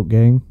quote-unquote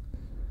gang.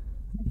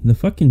 The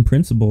fucking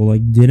principal,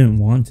 like, didn't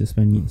want to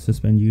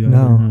suspend you.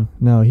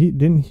 No, he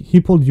didn't.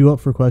 He pulled you up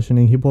for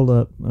questioning. He pulled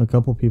up a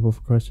couple people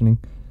for questioning.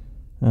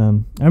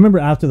 I remember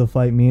after the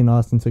fight, me and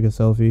Austin took a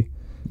selfie.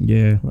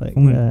 Yeah. Like,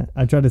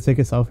 I tried to take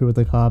a selfie with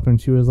the cop,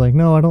 and she was like,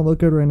 "No, I don't look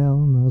good right now."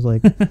 And I was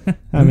like,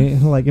 I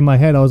mean, like in my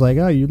head, I was like,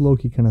 "Oh, you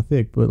low-key kind of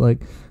thick," but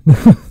like, well,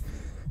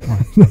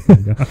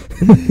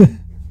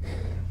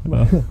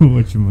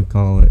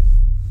 whatchamacallit.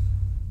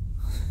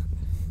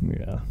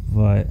 Yeah.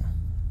 But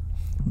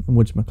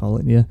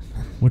whatchamacallit, yeah.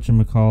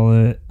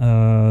 Whatchamacallit,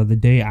 the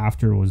day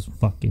after was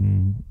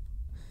fucking,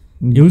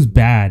 it was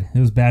bad.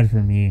 It was bad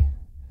for me.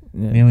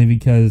 Yeah. Mainly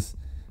because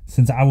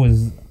since I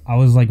was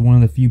like one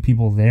of the few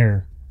people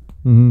there.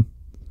 Mm-hmm.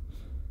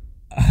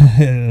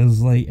 It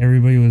was like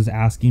everybody was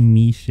asking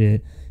me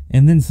shit,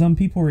 and then some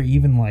people were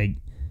even like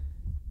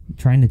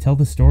trying to tell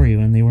the story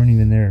when they weren't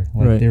even there.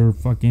 Like they were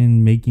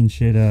fucking making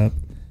shit up,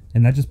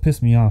 and that just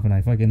pissed me off. And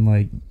I fucking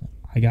like,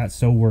 I got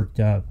so worked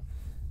up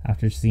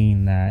after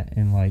seeing that,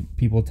 and like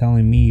people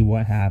telling me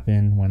what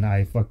happened when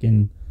I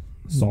fucking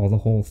saw the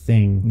whole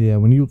thing. Yeah,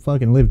 when you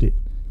fucking lived it.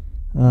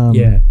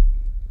 Yeah.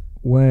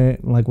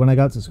 When I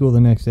got to school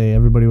the next day,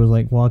 everybody was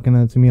like walking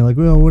up to me like,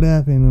 "Well, what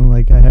happened?" And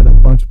like I had a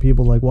bunch of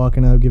people like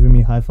walking up, giving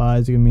me high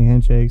fives, giving me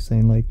handshakes,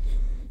 saying like,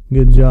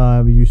 "Good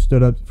job, you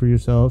stood up for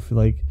yourself.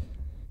 Like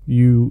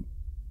you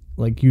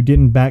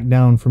didn't back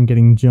down from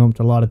getting jumped.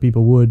 A lot of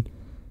people would."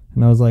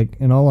 And I was like,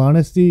 in all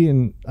honesty,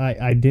 and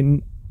I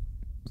didn't,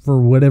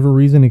 for whatever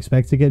reason,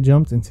 expect to get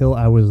jumped until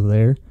I was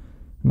there.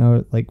 And I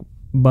was like,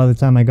 by the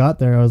time I got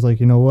there, I was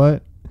like, you know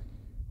what?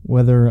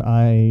 Whether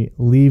I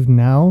leave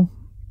now.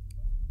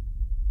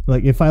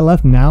 Like, if I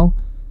left now,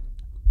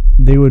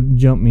 they would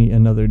jump me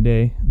another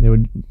day. They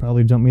would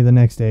probably jump me the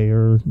next day,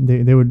 or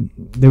they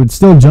would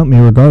still jump me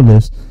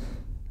regardless.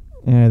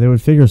 And they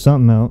would figure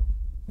something out.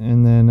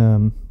 And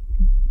then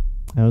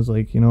I was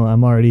like, you know,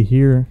 I'm already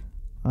here.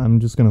 I'm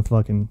just gonna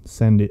fucking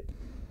send it.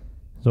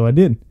 So I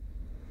did.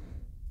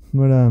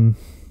 But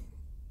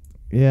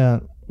yeah,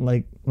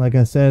 like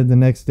I said, the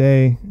next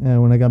day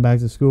when I got back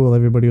to school,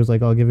 everybody was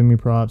like all giving me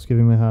props,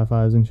 giving me high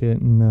fives and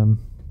shit, and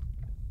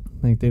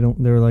like they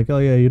were like, "Oh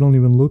yeah, you don't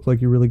even look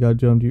like you really got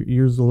jumped. Your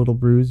ear's a little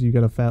bruised. You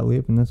got a fat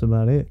lip, and that's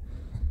about it."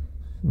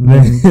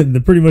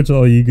 The pretty much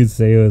all you could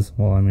say was,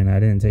 "Well, I mean, I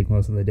didn't take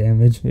most of the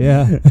damage."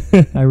 Yeah,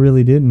 I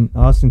really didn't.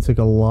 Austin took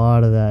a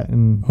lot of that,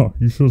 and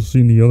you should have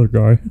seen the other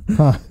guy.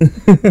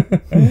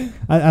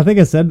 I think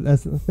I said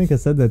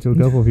that to a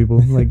couple of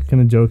people, like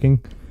kind of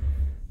joking,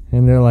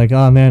 and they're like,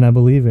 "Oh man, I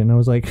believe it," and I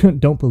was like,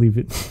 "Don't believe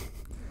it."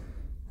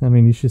 I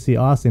mean, you should see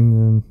Austin,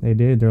 and they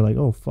did. They're like,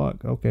 "Oh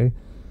fuck, okay."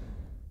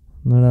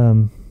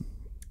 But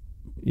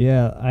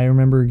yeah, I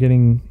remember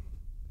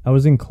I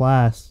was in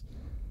class,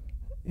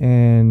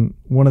 and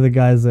one of the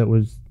guys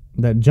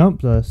that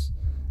jumped us,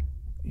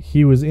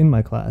 he was in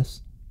my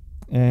class,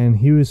 and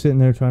he was sitting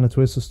there trying to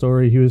twist the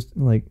story. He was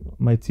like,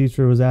 my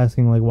teacher was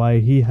asking like why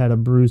he had a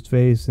bruised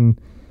face and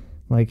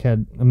like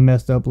had a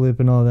messed up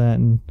lip and all that,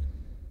 and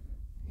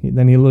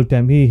then he looked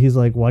at me. He's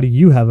like, "Why do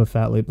you have a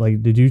fat lip?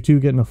 Like, did you two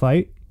get in a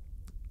fight?"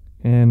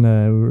 And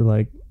we were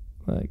like,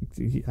 Like,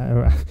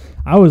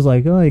 I was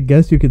like, oh, I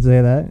guess you could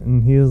say that.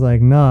 And he was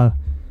like, nah.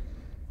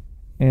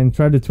 And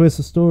tried to twist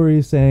the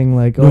story saying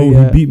like, oh,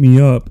 no, he beat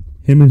me up.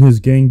 Him and his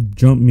gang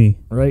jumped me.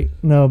 Right?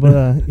 No,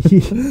 but he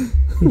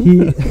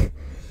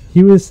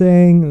was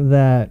saying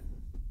that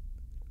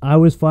I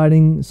was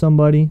fighting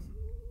somebody.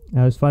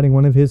 I was fighting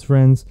one of his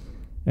friends.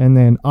 And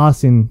then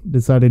Austin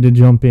decided to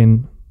jump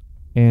in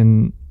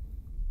and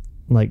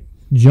like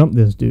jump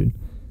this dude.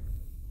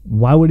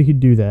 Why would he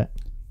do that?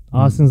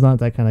 Austin's not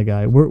that kind of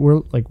guy.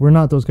 We're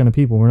not those kind of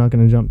people. We're not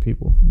going to jump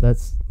people.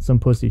 That's some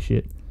pussy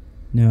shit.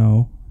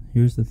 No.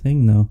 Here's the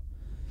thing, though.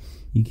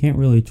 You can't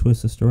really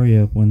twist a story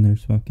up when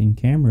there's fucking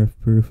camera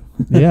proof.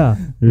 Yeah,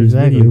 there's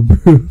exactly. video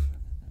proof.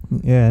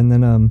 Yeah, and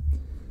then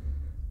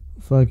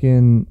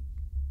fucking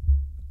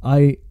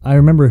I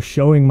remember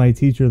showing my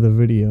teacher the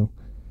video,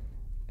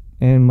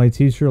 and my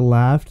teacher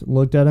laughed,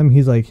 looked at him.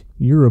 He's like,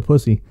 "You're a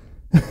pussy."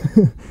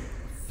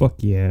 Fuck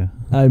yeah.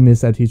 I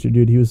miss that teacher,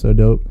 dude. He was so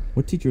dope.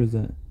 What teacher was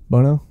that?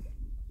 Bono?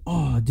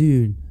 Oh,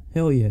 dude.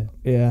 Hell yeah.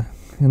 Yeah.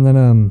 And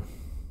then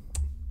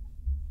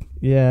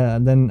yeah,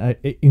 and then I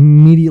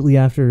immediately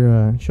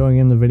after showing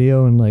him the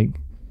video and like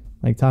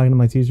talking to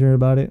my teacher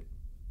about it,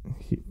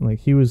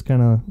 he was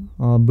kind of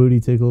all booty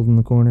tickled in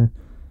the corner.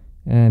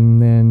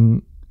 And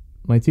then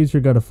my teacher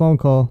got a phone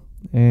call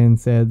and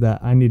said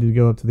that I needed to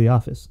go up to the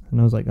office.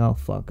 And I was like, oh,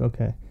 fuck,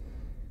 okay.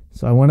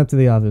 So I went up to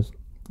the office,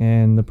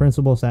 and the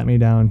principal sat me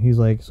down. He's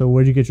like, so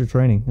where'd you get your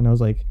training? And I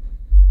was like,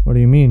 what do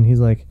you mean?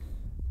 He's like,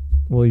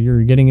 well,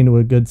 you're getting into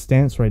a good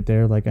stance right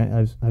there. Like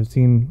I've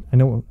seen,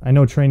 I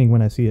know training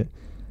when I see it.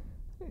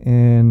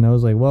 And I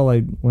was like, well,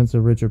 I went to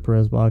Richard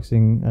Perez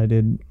Boxing. I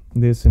did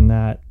this and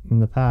that in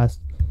the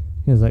past.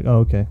 He was like,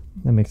 oh, okay,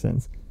 that makes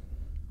sense.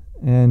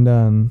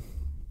 And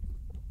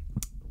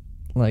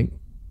like,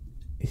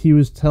 he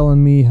was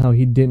telling me how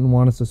he didn't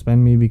want to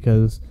suspend me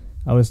because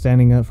I was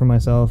standing up for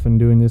myself and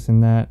doing this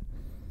and that.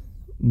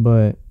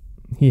 But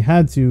he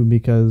had to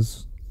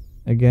because,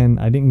 again,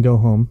 I didn't go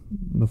home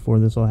before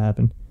this all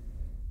happened.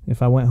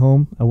 If I went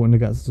home, I wouldn't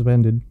have got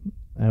suspended.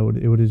 It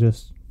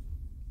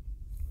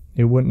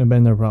wouldn't have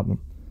been their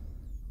problem.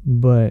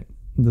 But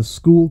the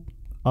school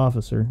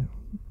officer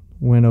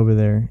went over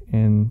there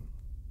and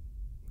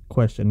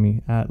questioned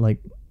me at like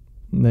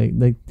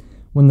they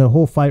when the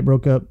whole fight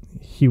broke up,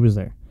 he was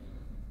there.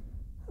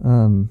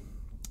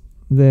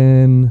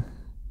 Then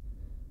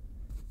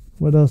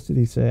what else did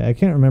he say? I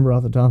can't remember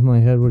off the top of my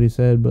head what he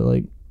said, but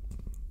like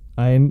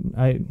I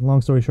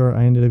long story short,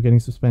 I ended up getting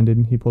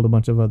suspended. He pulled a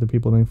bunch of other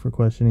people in for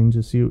questioning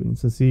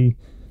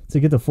to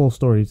get the full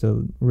story,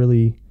 to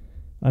really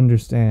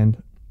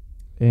understand.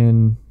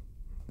 And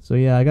so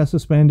yeah, I got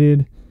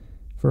suspended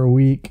for a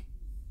week,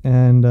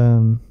 and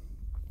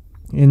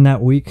in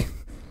that week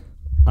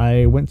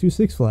I went to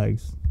Six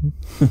Flags.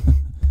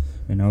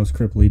 And I was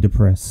cripply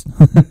depressed.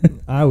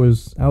 I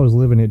was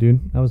living it,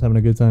 dude. I was having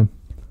a good time.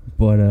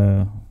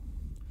 But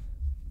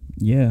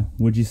yeah,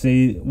 would you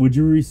say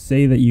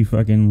that you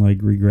fucking like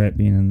regret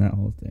being in that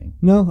whole thing?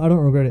 No, I don't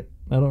regret it.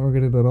 I don't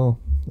regret it at all.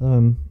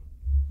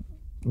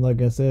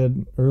 Like I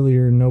said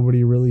earlier,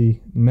 nobody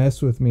really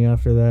messed with me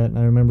after that.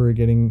 I remember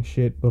getting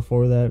shit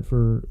before that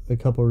for a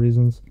couple of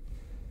reasons.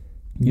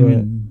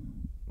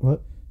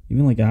 What?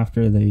 Even like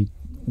after they,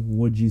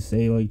 would you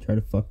say like try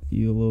to fuck with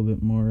you a little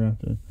bit more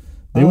after?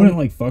 They wouldn't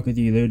like fuck with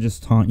you. They would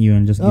just taunt you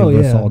and just give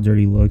us all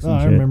dirty looks and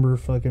shit. I remember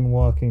fucking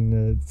walking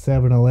to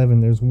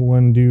 7-Eleven. There's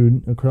one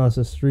dude across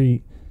the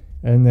street,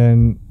 and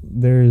then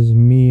there's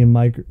me and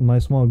my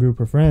small group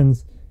of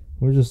friends.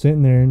 We're just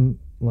sitting there and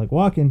like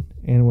walking,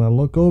 and when I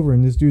look over,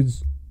 and this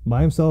dude's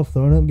by himself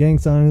throwing up gang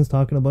signs,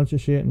 talking a bunch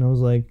of shit, and I was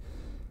like,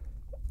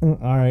 all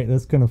right,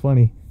 that's kind of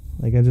funny.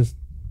 Like I just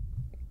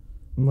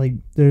like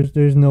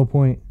there's no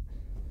point.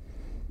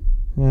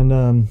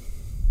 And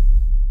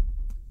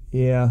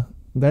yeah.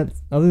 That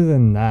other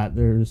than that,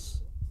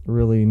 there's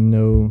really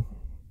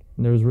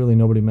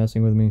nobody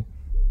messing with me.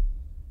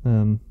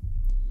 I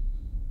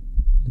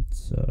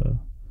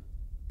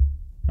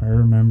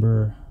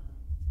remember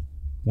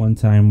one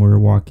time we were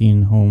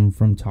walking home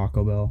from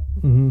Taco Bell,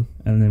 and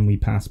then we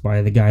passed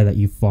by the guy that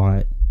you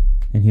fought,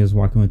 and he was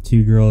walking with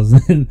two girls,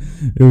 and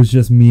it was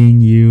just me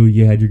and you.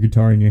 You had your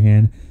guitar in your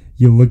hand.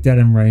 You looked at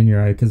him right in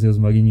your eye because he was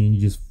mugging you, and you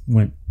just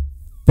went,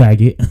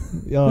 faggot.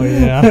 Oh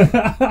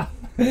yeah.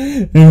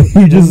 And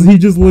he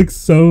just looked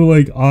so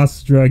like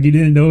awestruck. He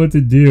didn't know what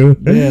to do.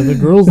 Yeah, the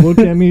girls looked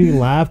at me,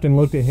 laughed, and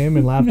looked at him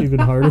and laughed even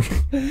harder.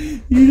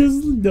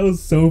 That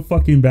was so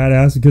fucking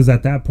badass because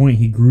at that point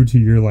he grew to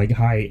your like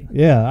height.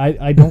 Yeah,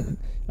 I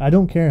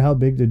don't care how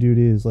big the dude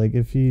is. Like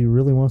if he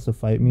really wants to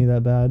fight me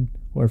that bad,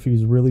 or if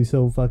he's really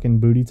so fucking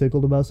booty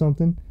tickled about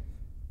something,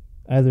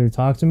 either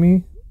talk to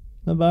me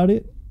about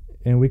it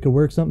and we could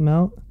work something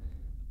out,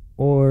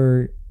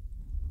 or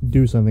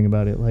do something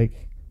about it. Like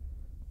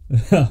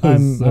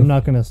I'm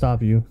not gonna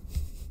stop you.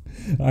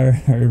 I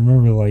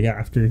remember like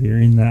after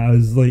hearing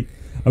that,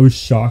 I was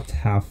shocked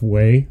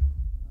halfway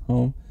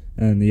home,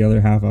 and the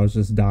other half I was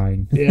just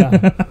dying.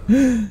 Yeah.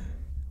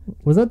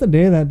 Was that the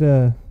day that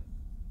the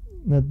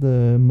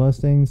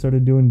Mustang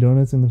started doing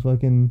donuts in the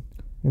fucking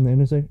in the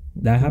intersection?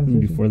 That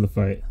happened before the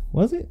fight.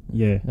 Was it?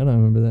 Yeah. I don't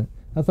remember that.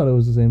 I thought it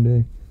was the same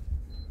day.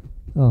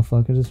 Oh,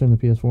 fuck. I just turned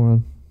the PS4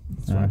 on.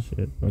 It's fine.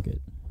 Shit. Fuck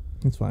it.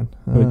 It's fine.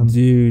 But,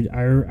 dude,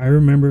 I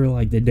remember,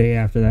 like, the day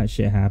after that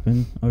shit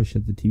happened. Oh,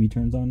 shit. The TV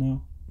turns on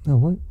now? Oh,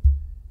 what?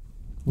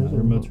 No, the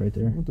remote's right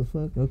there. What the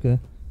fuck? Okay.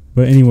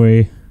 But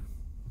anyway,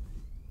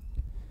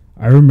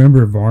 I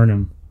remember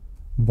Varnum.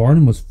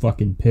 Varnum was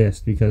fucking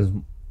pissed because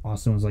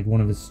Austin was, like,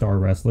 one of his star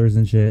wrestlers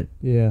and shit.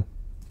 Yeah.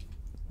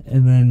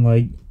 And then,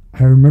 like,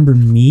 I remember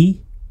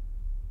me.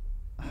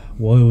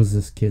 What was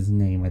this kid's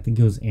name? I think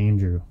it was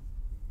Andrew.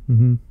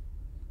 Mm-hmm.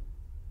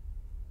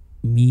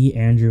 Me,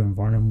 Andrew, and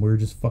Varnum were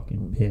just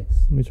fucking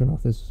pissed. Let me turn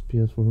off this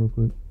PS4 real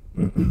quick.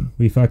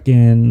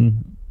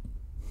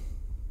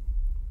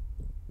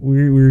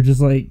 We were just,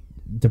 like,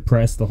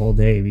 depressed the whole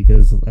day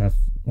because of,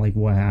 like,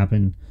 what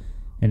happened.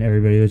 And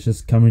everybody was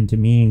just coming to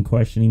me and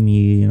questioning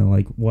me, you know,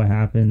 like, what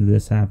happened,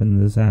 this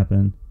happened, this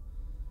happened.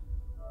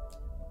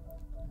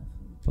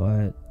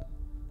 But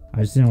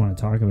I just didn't want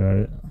to talk about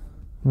it.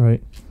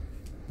 Right.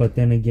 But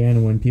then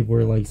again, when people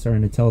were, like,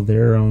 starting to tell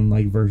their own,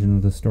 like, version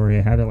of the story,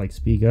 I had to, like,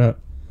 speak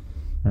up.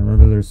 I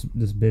remember there's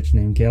this bitch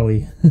named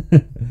Kelly.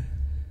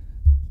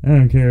 I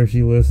don't care if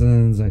she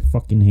listens. I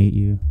fucking hate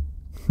you.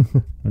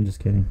 I'm just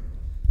kidding.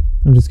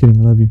 I'm just kidding.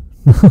 I love you.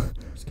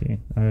 Just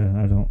kidding.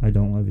 I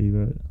don't love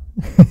you,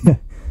 but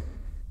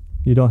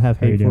you don't have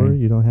hate for her.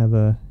 You don't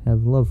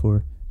have love for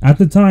her. At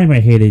the time, I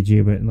hated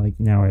you, but, like,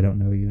 now I don't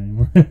know you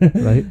anymore.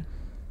 Right.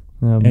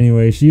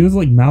 Anyway, she was,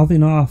 like,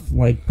 mouthing off,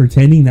 like,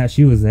 pretending that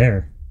she was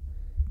there.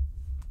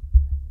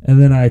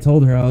 And then I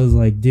told her, I was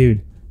like,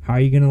 dude, how are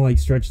you gonna, like,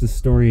 stretch the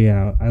story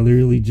out? I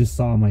literally just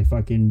saw my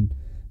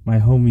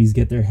homies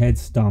get their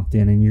heads stomped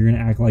in, and you're gonna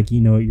act like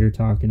you know what you're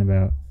talking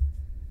about.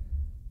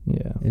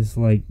 Yeah. It's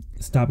like,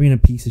 stop being a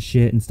piece of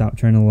shit and stop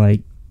trying to,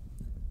 like,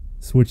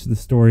 switch the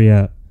story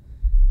up.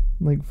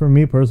 Like, for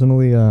me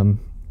personally,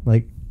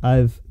 like,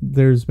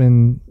 there's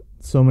been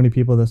so many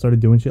people that started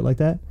doing shit like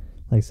that.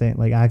 Like, saying,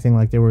 like, acting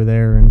like they were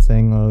there and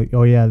saying,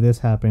 oh yeah, this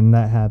happened,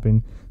 that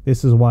happened,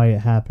 this is why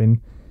it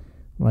happened.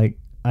 Like,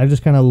 I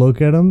just kind of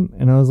look at them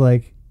and I was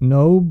like,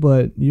 no,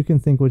 but you can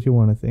think what you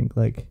want to think.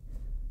 Like,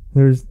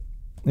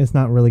 it's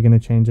not really going to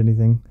change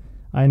anything.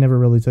 I never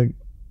really took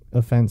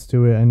offense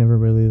to it. I never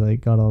really,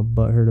 like, got all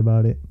butthurt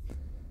about it.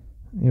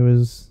 It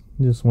was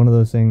just one of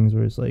those things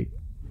where it's like,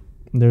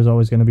 there's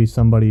always going to be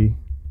somebody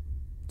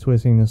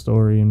twisting the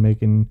story and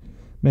making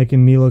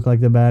me look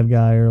like the bad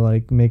guy, or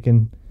like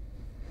making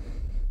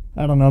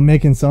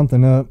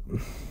something up.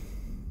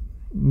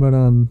 But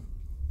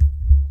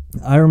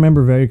I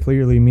remember very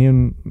clearly,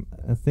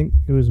 I think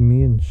it was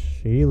me and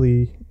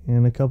Shaylee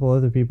and a couple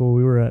other people,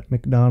 we were at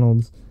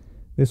McDonald's.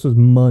 This was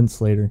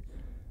months later.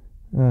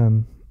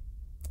 I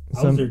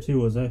was there too,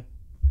 was I?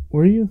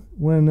 Were you?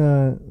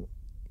 When,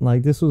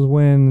 like, this was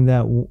when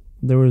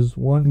there was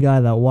one guy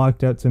that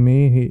walked up to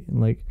me.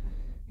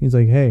 He's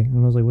like, hey.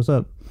 And I was like, what's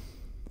up?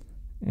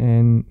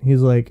 And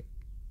he's like,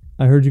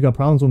 I heard you got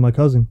problems with my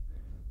cousin.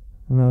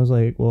 And I was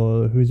like,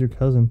 well, who's your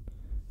cousin?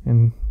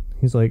 And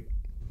he's like,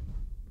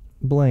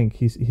 blank.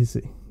 He's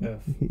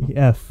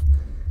F.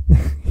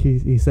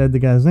 He said the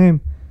guy's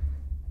name.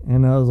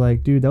 And I was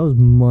like, dude, that was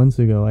months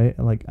ago.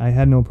 I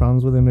had no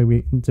problems with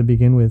him to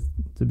begin with.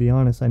 To be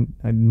honest,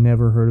 I've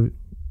never heard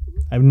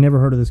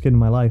of this kid in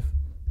my life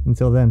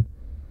until then.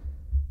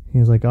 He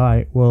was like, all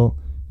right, well,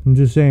 I'm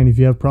just saying, if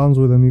you have problems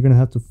with him, you're gonna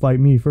have to fight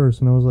me first.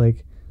 And I was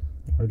like,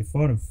 I already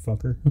fought him,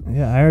 fucker.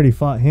 Yeah, I already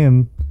fought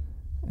him,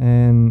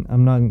 and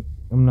I'm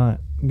not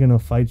gonna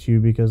fight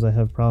you because I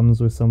have problems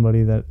with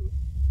somebody that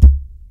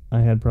I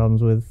had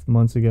problems with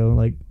months ago.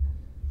 Like,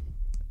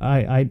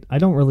 I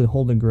don't really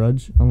hold a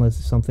grudge unless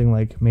it's something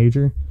like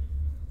major.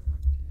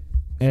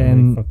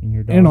 And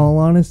in all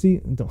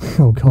honesty,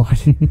 oh god,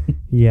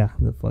 yeah,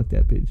 fuck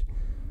that bitch.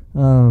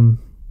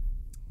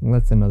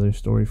 That's another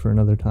story for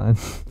another time.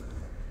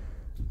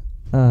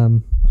 I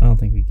don't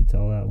think we could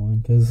tell that one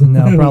because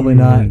no, probably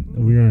not.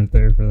 We weren't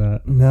there for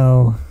that.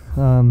 No,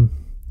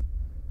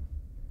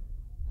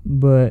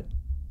 but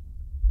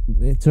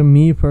to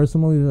me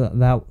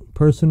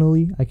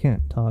personally, I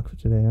can't talk for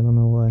today. I don't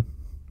know why.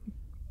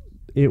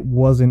 It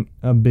wasn't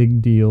a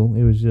big deal.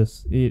 It was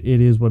just it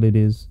is what it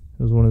is.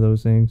 It was one of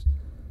those things.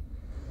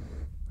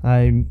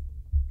 I'm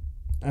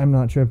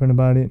not tripping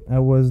about it. I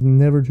was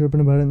never tripping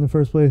about it in the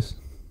first place.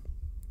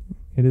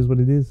 It is what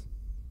it is.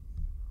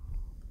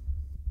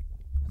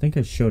 I think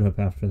I showed up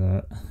after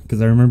that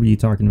because I remember you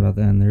talking about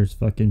that, and there's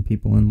fucking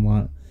people in the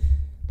lot.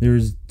 There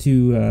was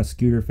two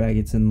scooter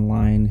faggots in the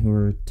line who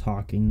were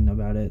talking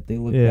about it. They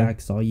looked back,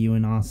 saw you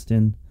in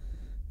Austin.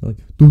 They're like,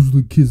 those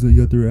are the kids that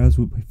got their ass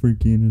whipped by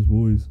Frankie and his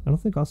boys. I don't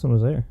think Austin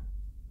was there.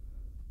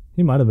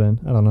 He might have been.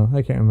 I don't know.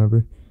 I can't remember.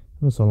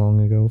 It was so long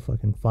ago.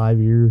 Fucking 5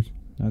 years.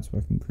 That's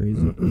fucking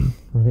crazy.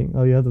 Right.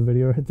 Oh, you have the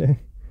video right there?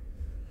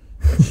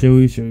 Should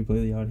we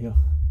play the audio?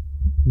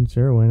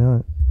 Sure, why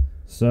not?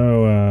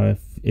 So,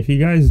 if you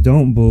guys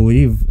don't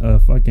believe a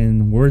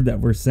fucking word that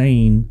we're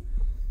saying,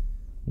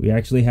 we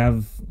actually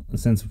have,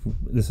 since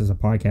this is a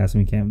podcast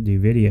and we can't do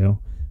video,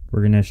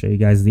 we're going to show you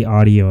guys the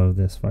audio of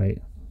this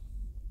fight.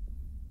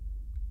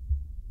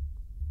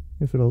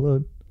 If it'll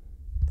load.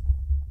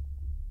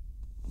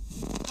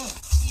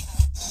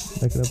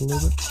 Back it up a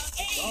little bit.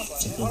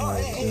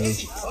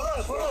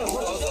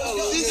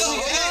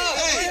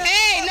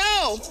 Hey,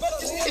 no!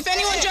 If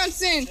anyone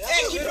jumps in. Hey,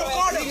 keep your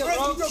guard up,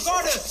 bro. Keep your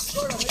guard up.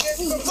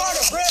 Keep your guard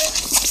up, bro.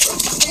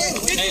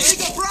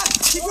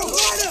 Keep your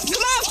guard up.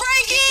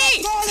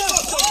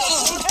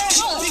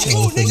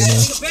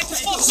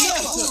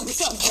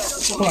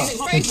 Come on,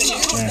 Frankie!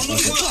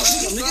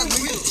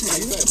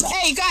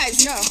 Hey,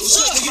 guys, no.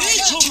 What's up,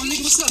 nigga?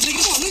 What's up,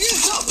 nigga?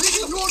 What's up,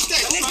 nigga? What's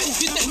up, nigga?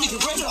 Get that nigga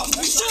right up.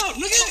 What's up,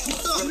 nigga?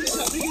 What's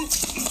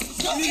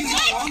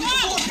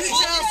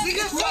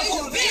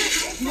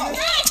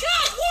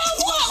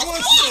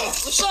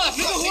up,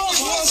 nigga? What's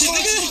up,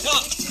 nigga?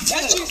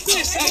 That's your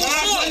fist. Hey,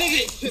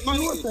 nigga. Hit my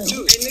horse thing.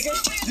 Hey, nigga.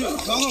 Dude,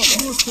 come on.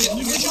 What's up,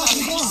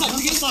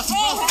 nigga? What's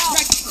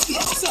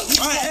up?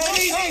 All right,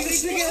 hey,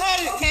 this nigga had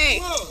it. Hey.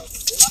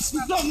 What's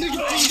up, nigga?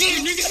 Hey,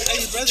 nigga.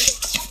 Hey, brother.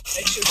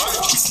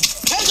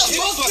 Hands up, nigga.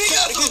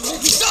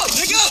 What's up,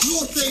 nigga?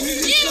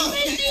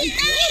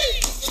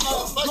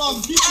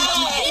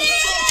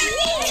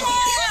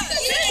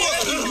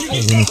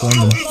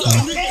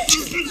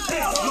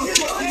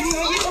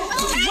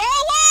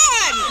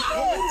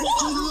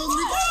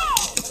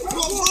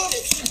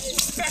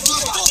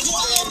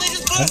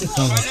 That just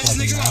sounds like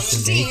fucking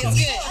masturbation.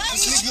 Hey,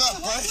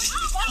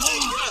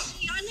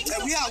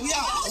 we out.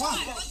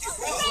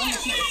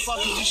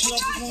 Fucking this shit up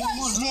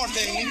one more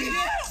thing, nigga.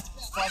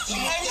 Hey, we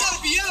gotta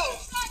be out.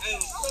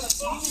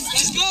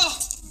 Let's go.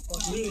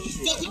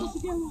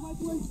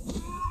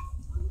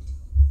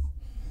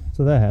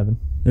 So that happened.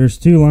 There's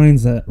two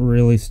lines that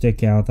really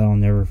stick out that I'll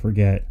never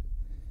forget.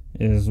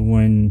 Is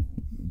when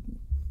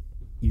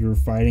you were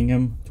fighting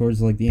him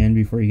towards like the end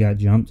before he got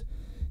jumped.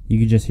 You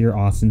could just hear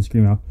Austin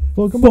scream out,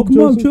 Fuck him up,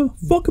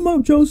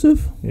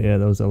 Joseph. Yeah,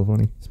 that was so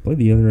funny. Let's play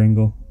the other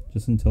angle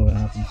just until it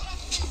happens.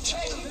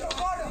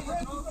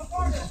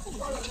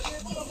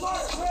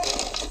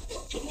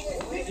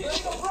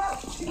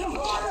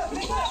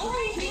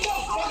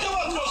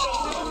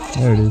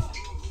 There it is.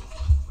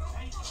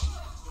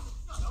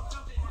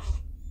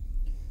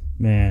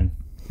 Man,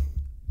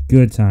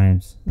 good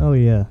times. Oh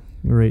yeah,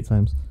 great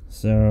times.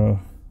 So,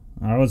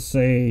 I would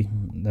say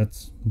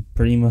that's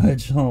pretty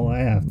much all I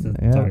have to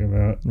talk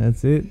about.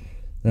 That's it.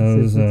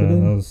 Those,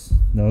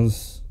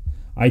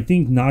 I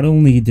think not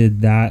only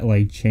did that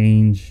like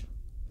change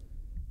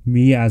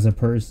me as a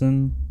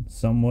person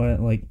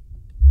somewhat, like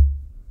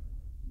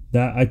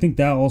that, I think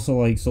that also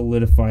like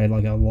solidified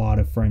like a lot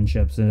of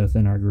friendships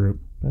within our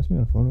group. Pass me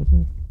on a phone right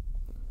there.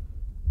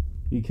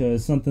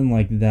 Because something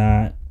like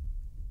that,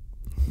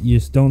 you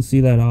just don't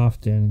see that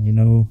often. You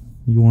know,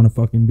 you want to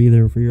fucking be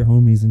there for your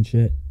homies and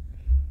shit.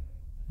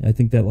 I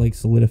think that like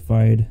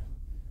solidified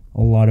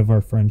a lot of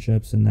our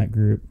friendships in that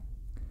group.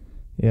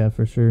 Yeah,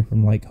 for sure.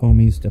 From like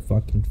homies to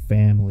fucking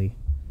family.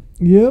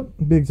 Yep,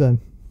 big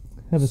time.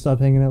 Haven't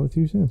stopped hanging out with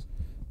you since.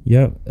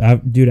 Yep,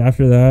 dude.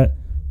 After that,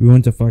 we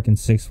went to fucking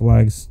Six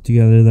Flags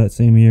together that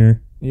same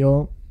year.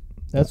 Yo,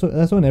 that's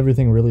when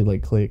everything really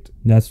like clicked.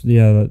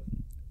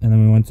 And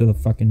then we went to the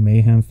fucking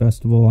Mayhem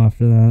Festival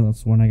after that.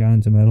 That's when I got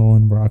into metal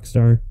and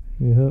Rockstar.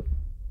 Yep.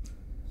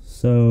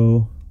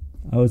 So,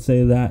 I would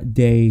say that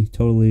day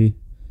totally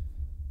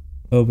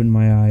opened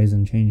my eyes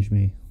and changed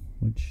me,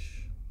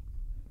 which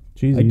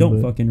cheesy, I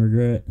don't fucking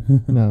regret.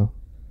 No.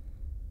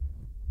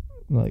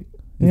 Like,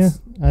 yeah,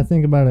 I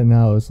think about it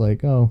now. It's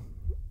like, oh,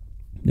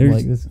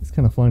 like this is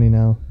kind of funny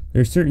now.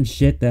 There's certain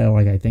shit that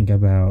like I think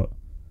about.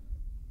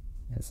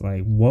 It's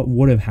like, what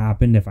would have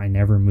happened if I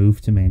never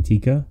moved to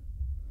Manteca?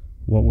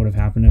 What would have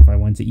happened if I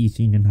went to East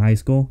Union High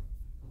School?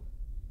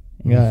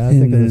 Yeah, I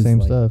think of the same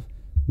like, stuff.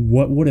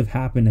 What would have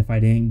happened if I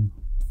didn't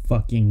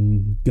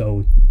fucking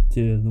go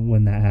to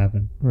when that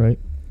happened? Right.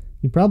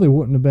 You probably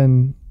wouldn't have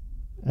been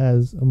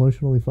as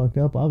emotionally fucked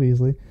up,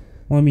 obviously.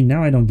 Well, I mean,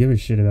 now I don't give a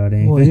shit about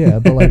anything. Well, yeah,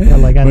 but like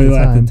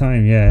at the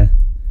time, yeah,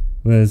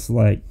 was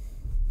like,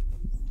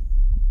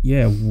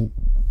 yeah.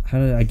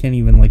 I can't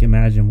even like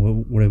imagine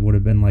what it would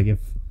have been like if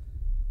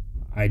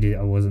I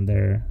wasn't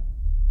there.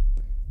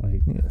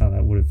 Like how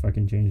that would have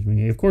fucking changed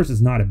me. Of course,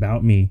 it's not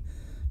about me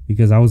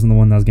because I wasn't the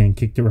one that was getting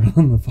kicked around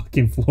on the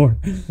fucking floor.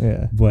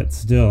 Yeah. But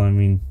still, I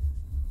mean,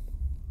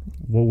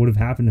 what would have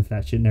happened if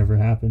that shit never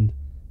happened?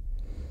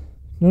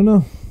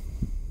 No.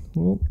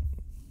 Well,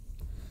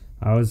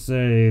 I would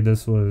say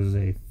this was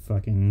a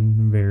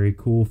fucking very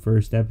cool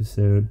first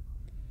episode.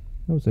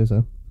 I would say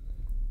so.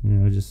 You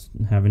know, just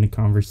having a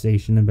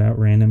conversation about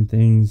random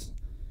things.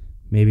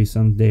 Maybe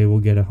someday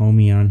we'll get a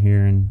homie on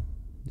here and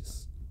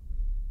just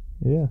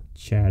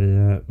chat it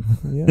up.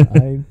 Yeah,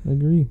 I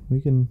agree.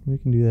 We can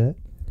do that.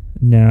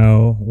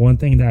 Now, one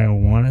thing that I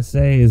want to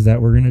say is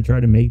that we're going to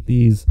try to make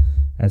these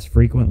as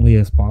frequently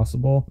as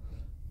possible,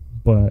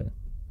 but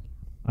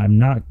I'm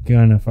not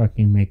going to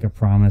fucking make a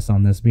promise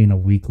on this being a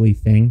weekly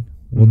thing.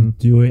 We'll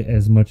do it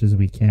as much as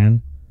we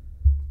can.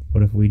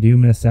 But if we do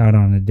miss out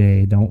on a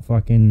day, don't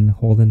fucking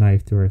hold a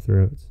knife to our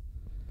throats.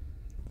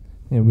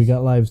 Yeah, we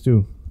got lives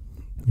too.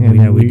 And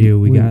yeah, we do.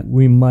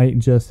 We might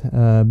just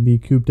be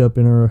cooped up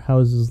in our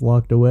houses,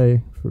 locked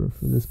away for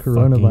this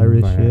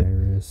coronavirus shit.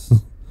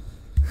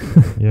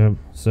 Yep.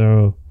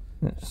 So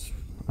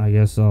I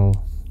guess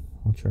I'll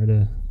try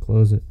to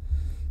close it.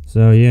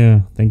 So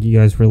yeah, thank you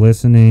guys for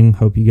listening.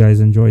 Hope you guys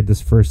enjoyed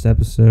this first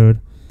episode.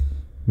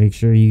 Make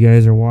sure you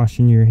guys are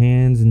washing your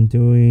hands and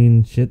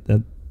doing shit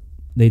that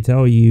they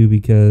tell you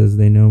because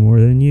they know more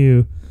than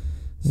you.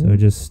 So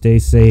just stay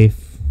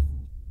safe.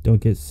 Don't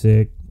get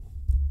sick.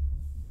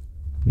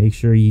 Make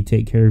sure you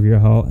take care of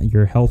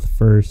your health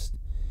first.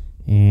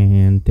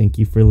 And thank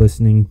you for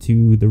listening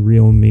to the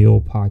Real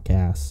Meal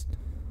Podcast.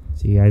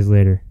 See you guys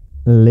later.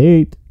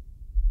 Late.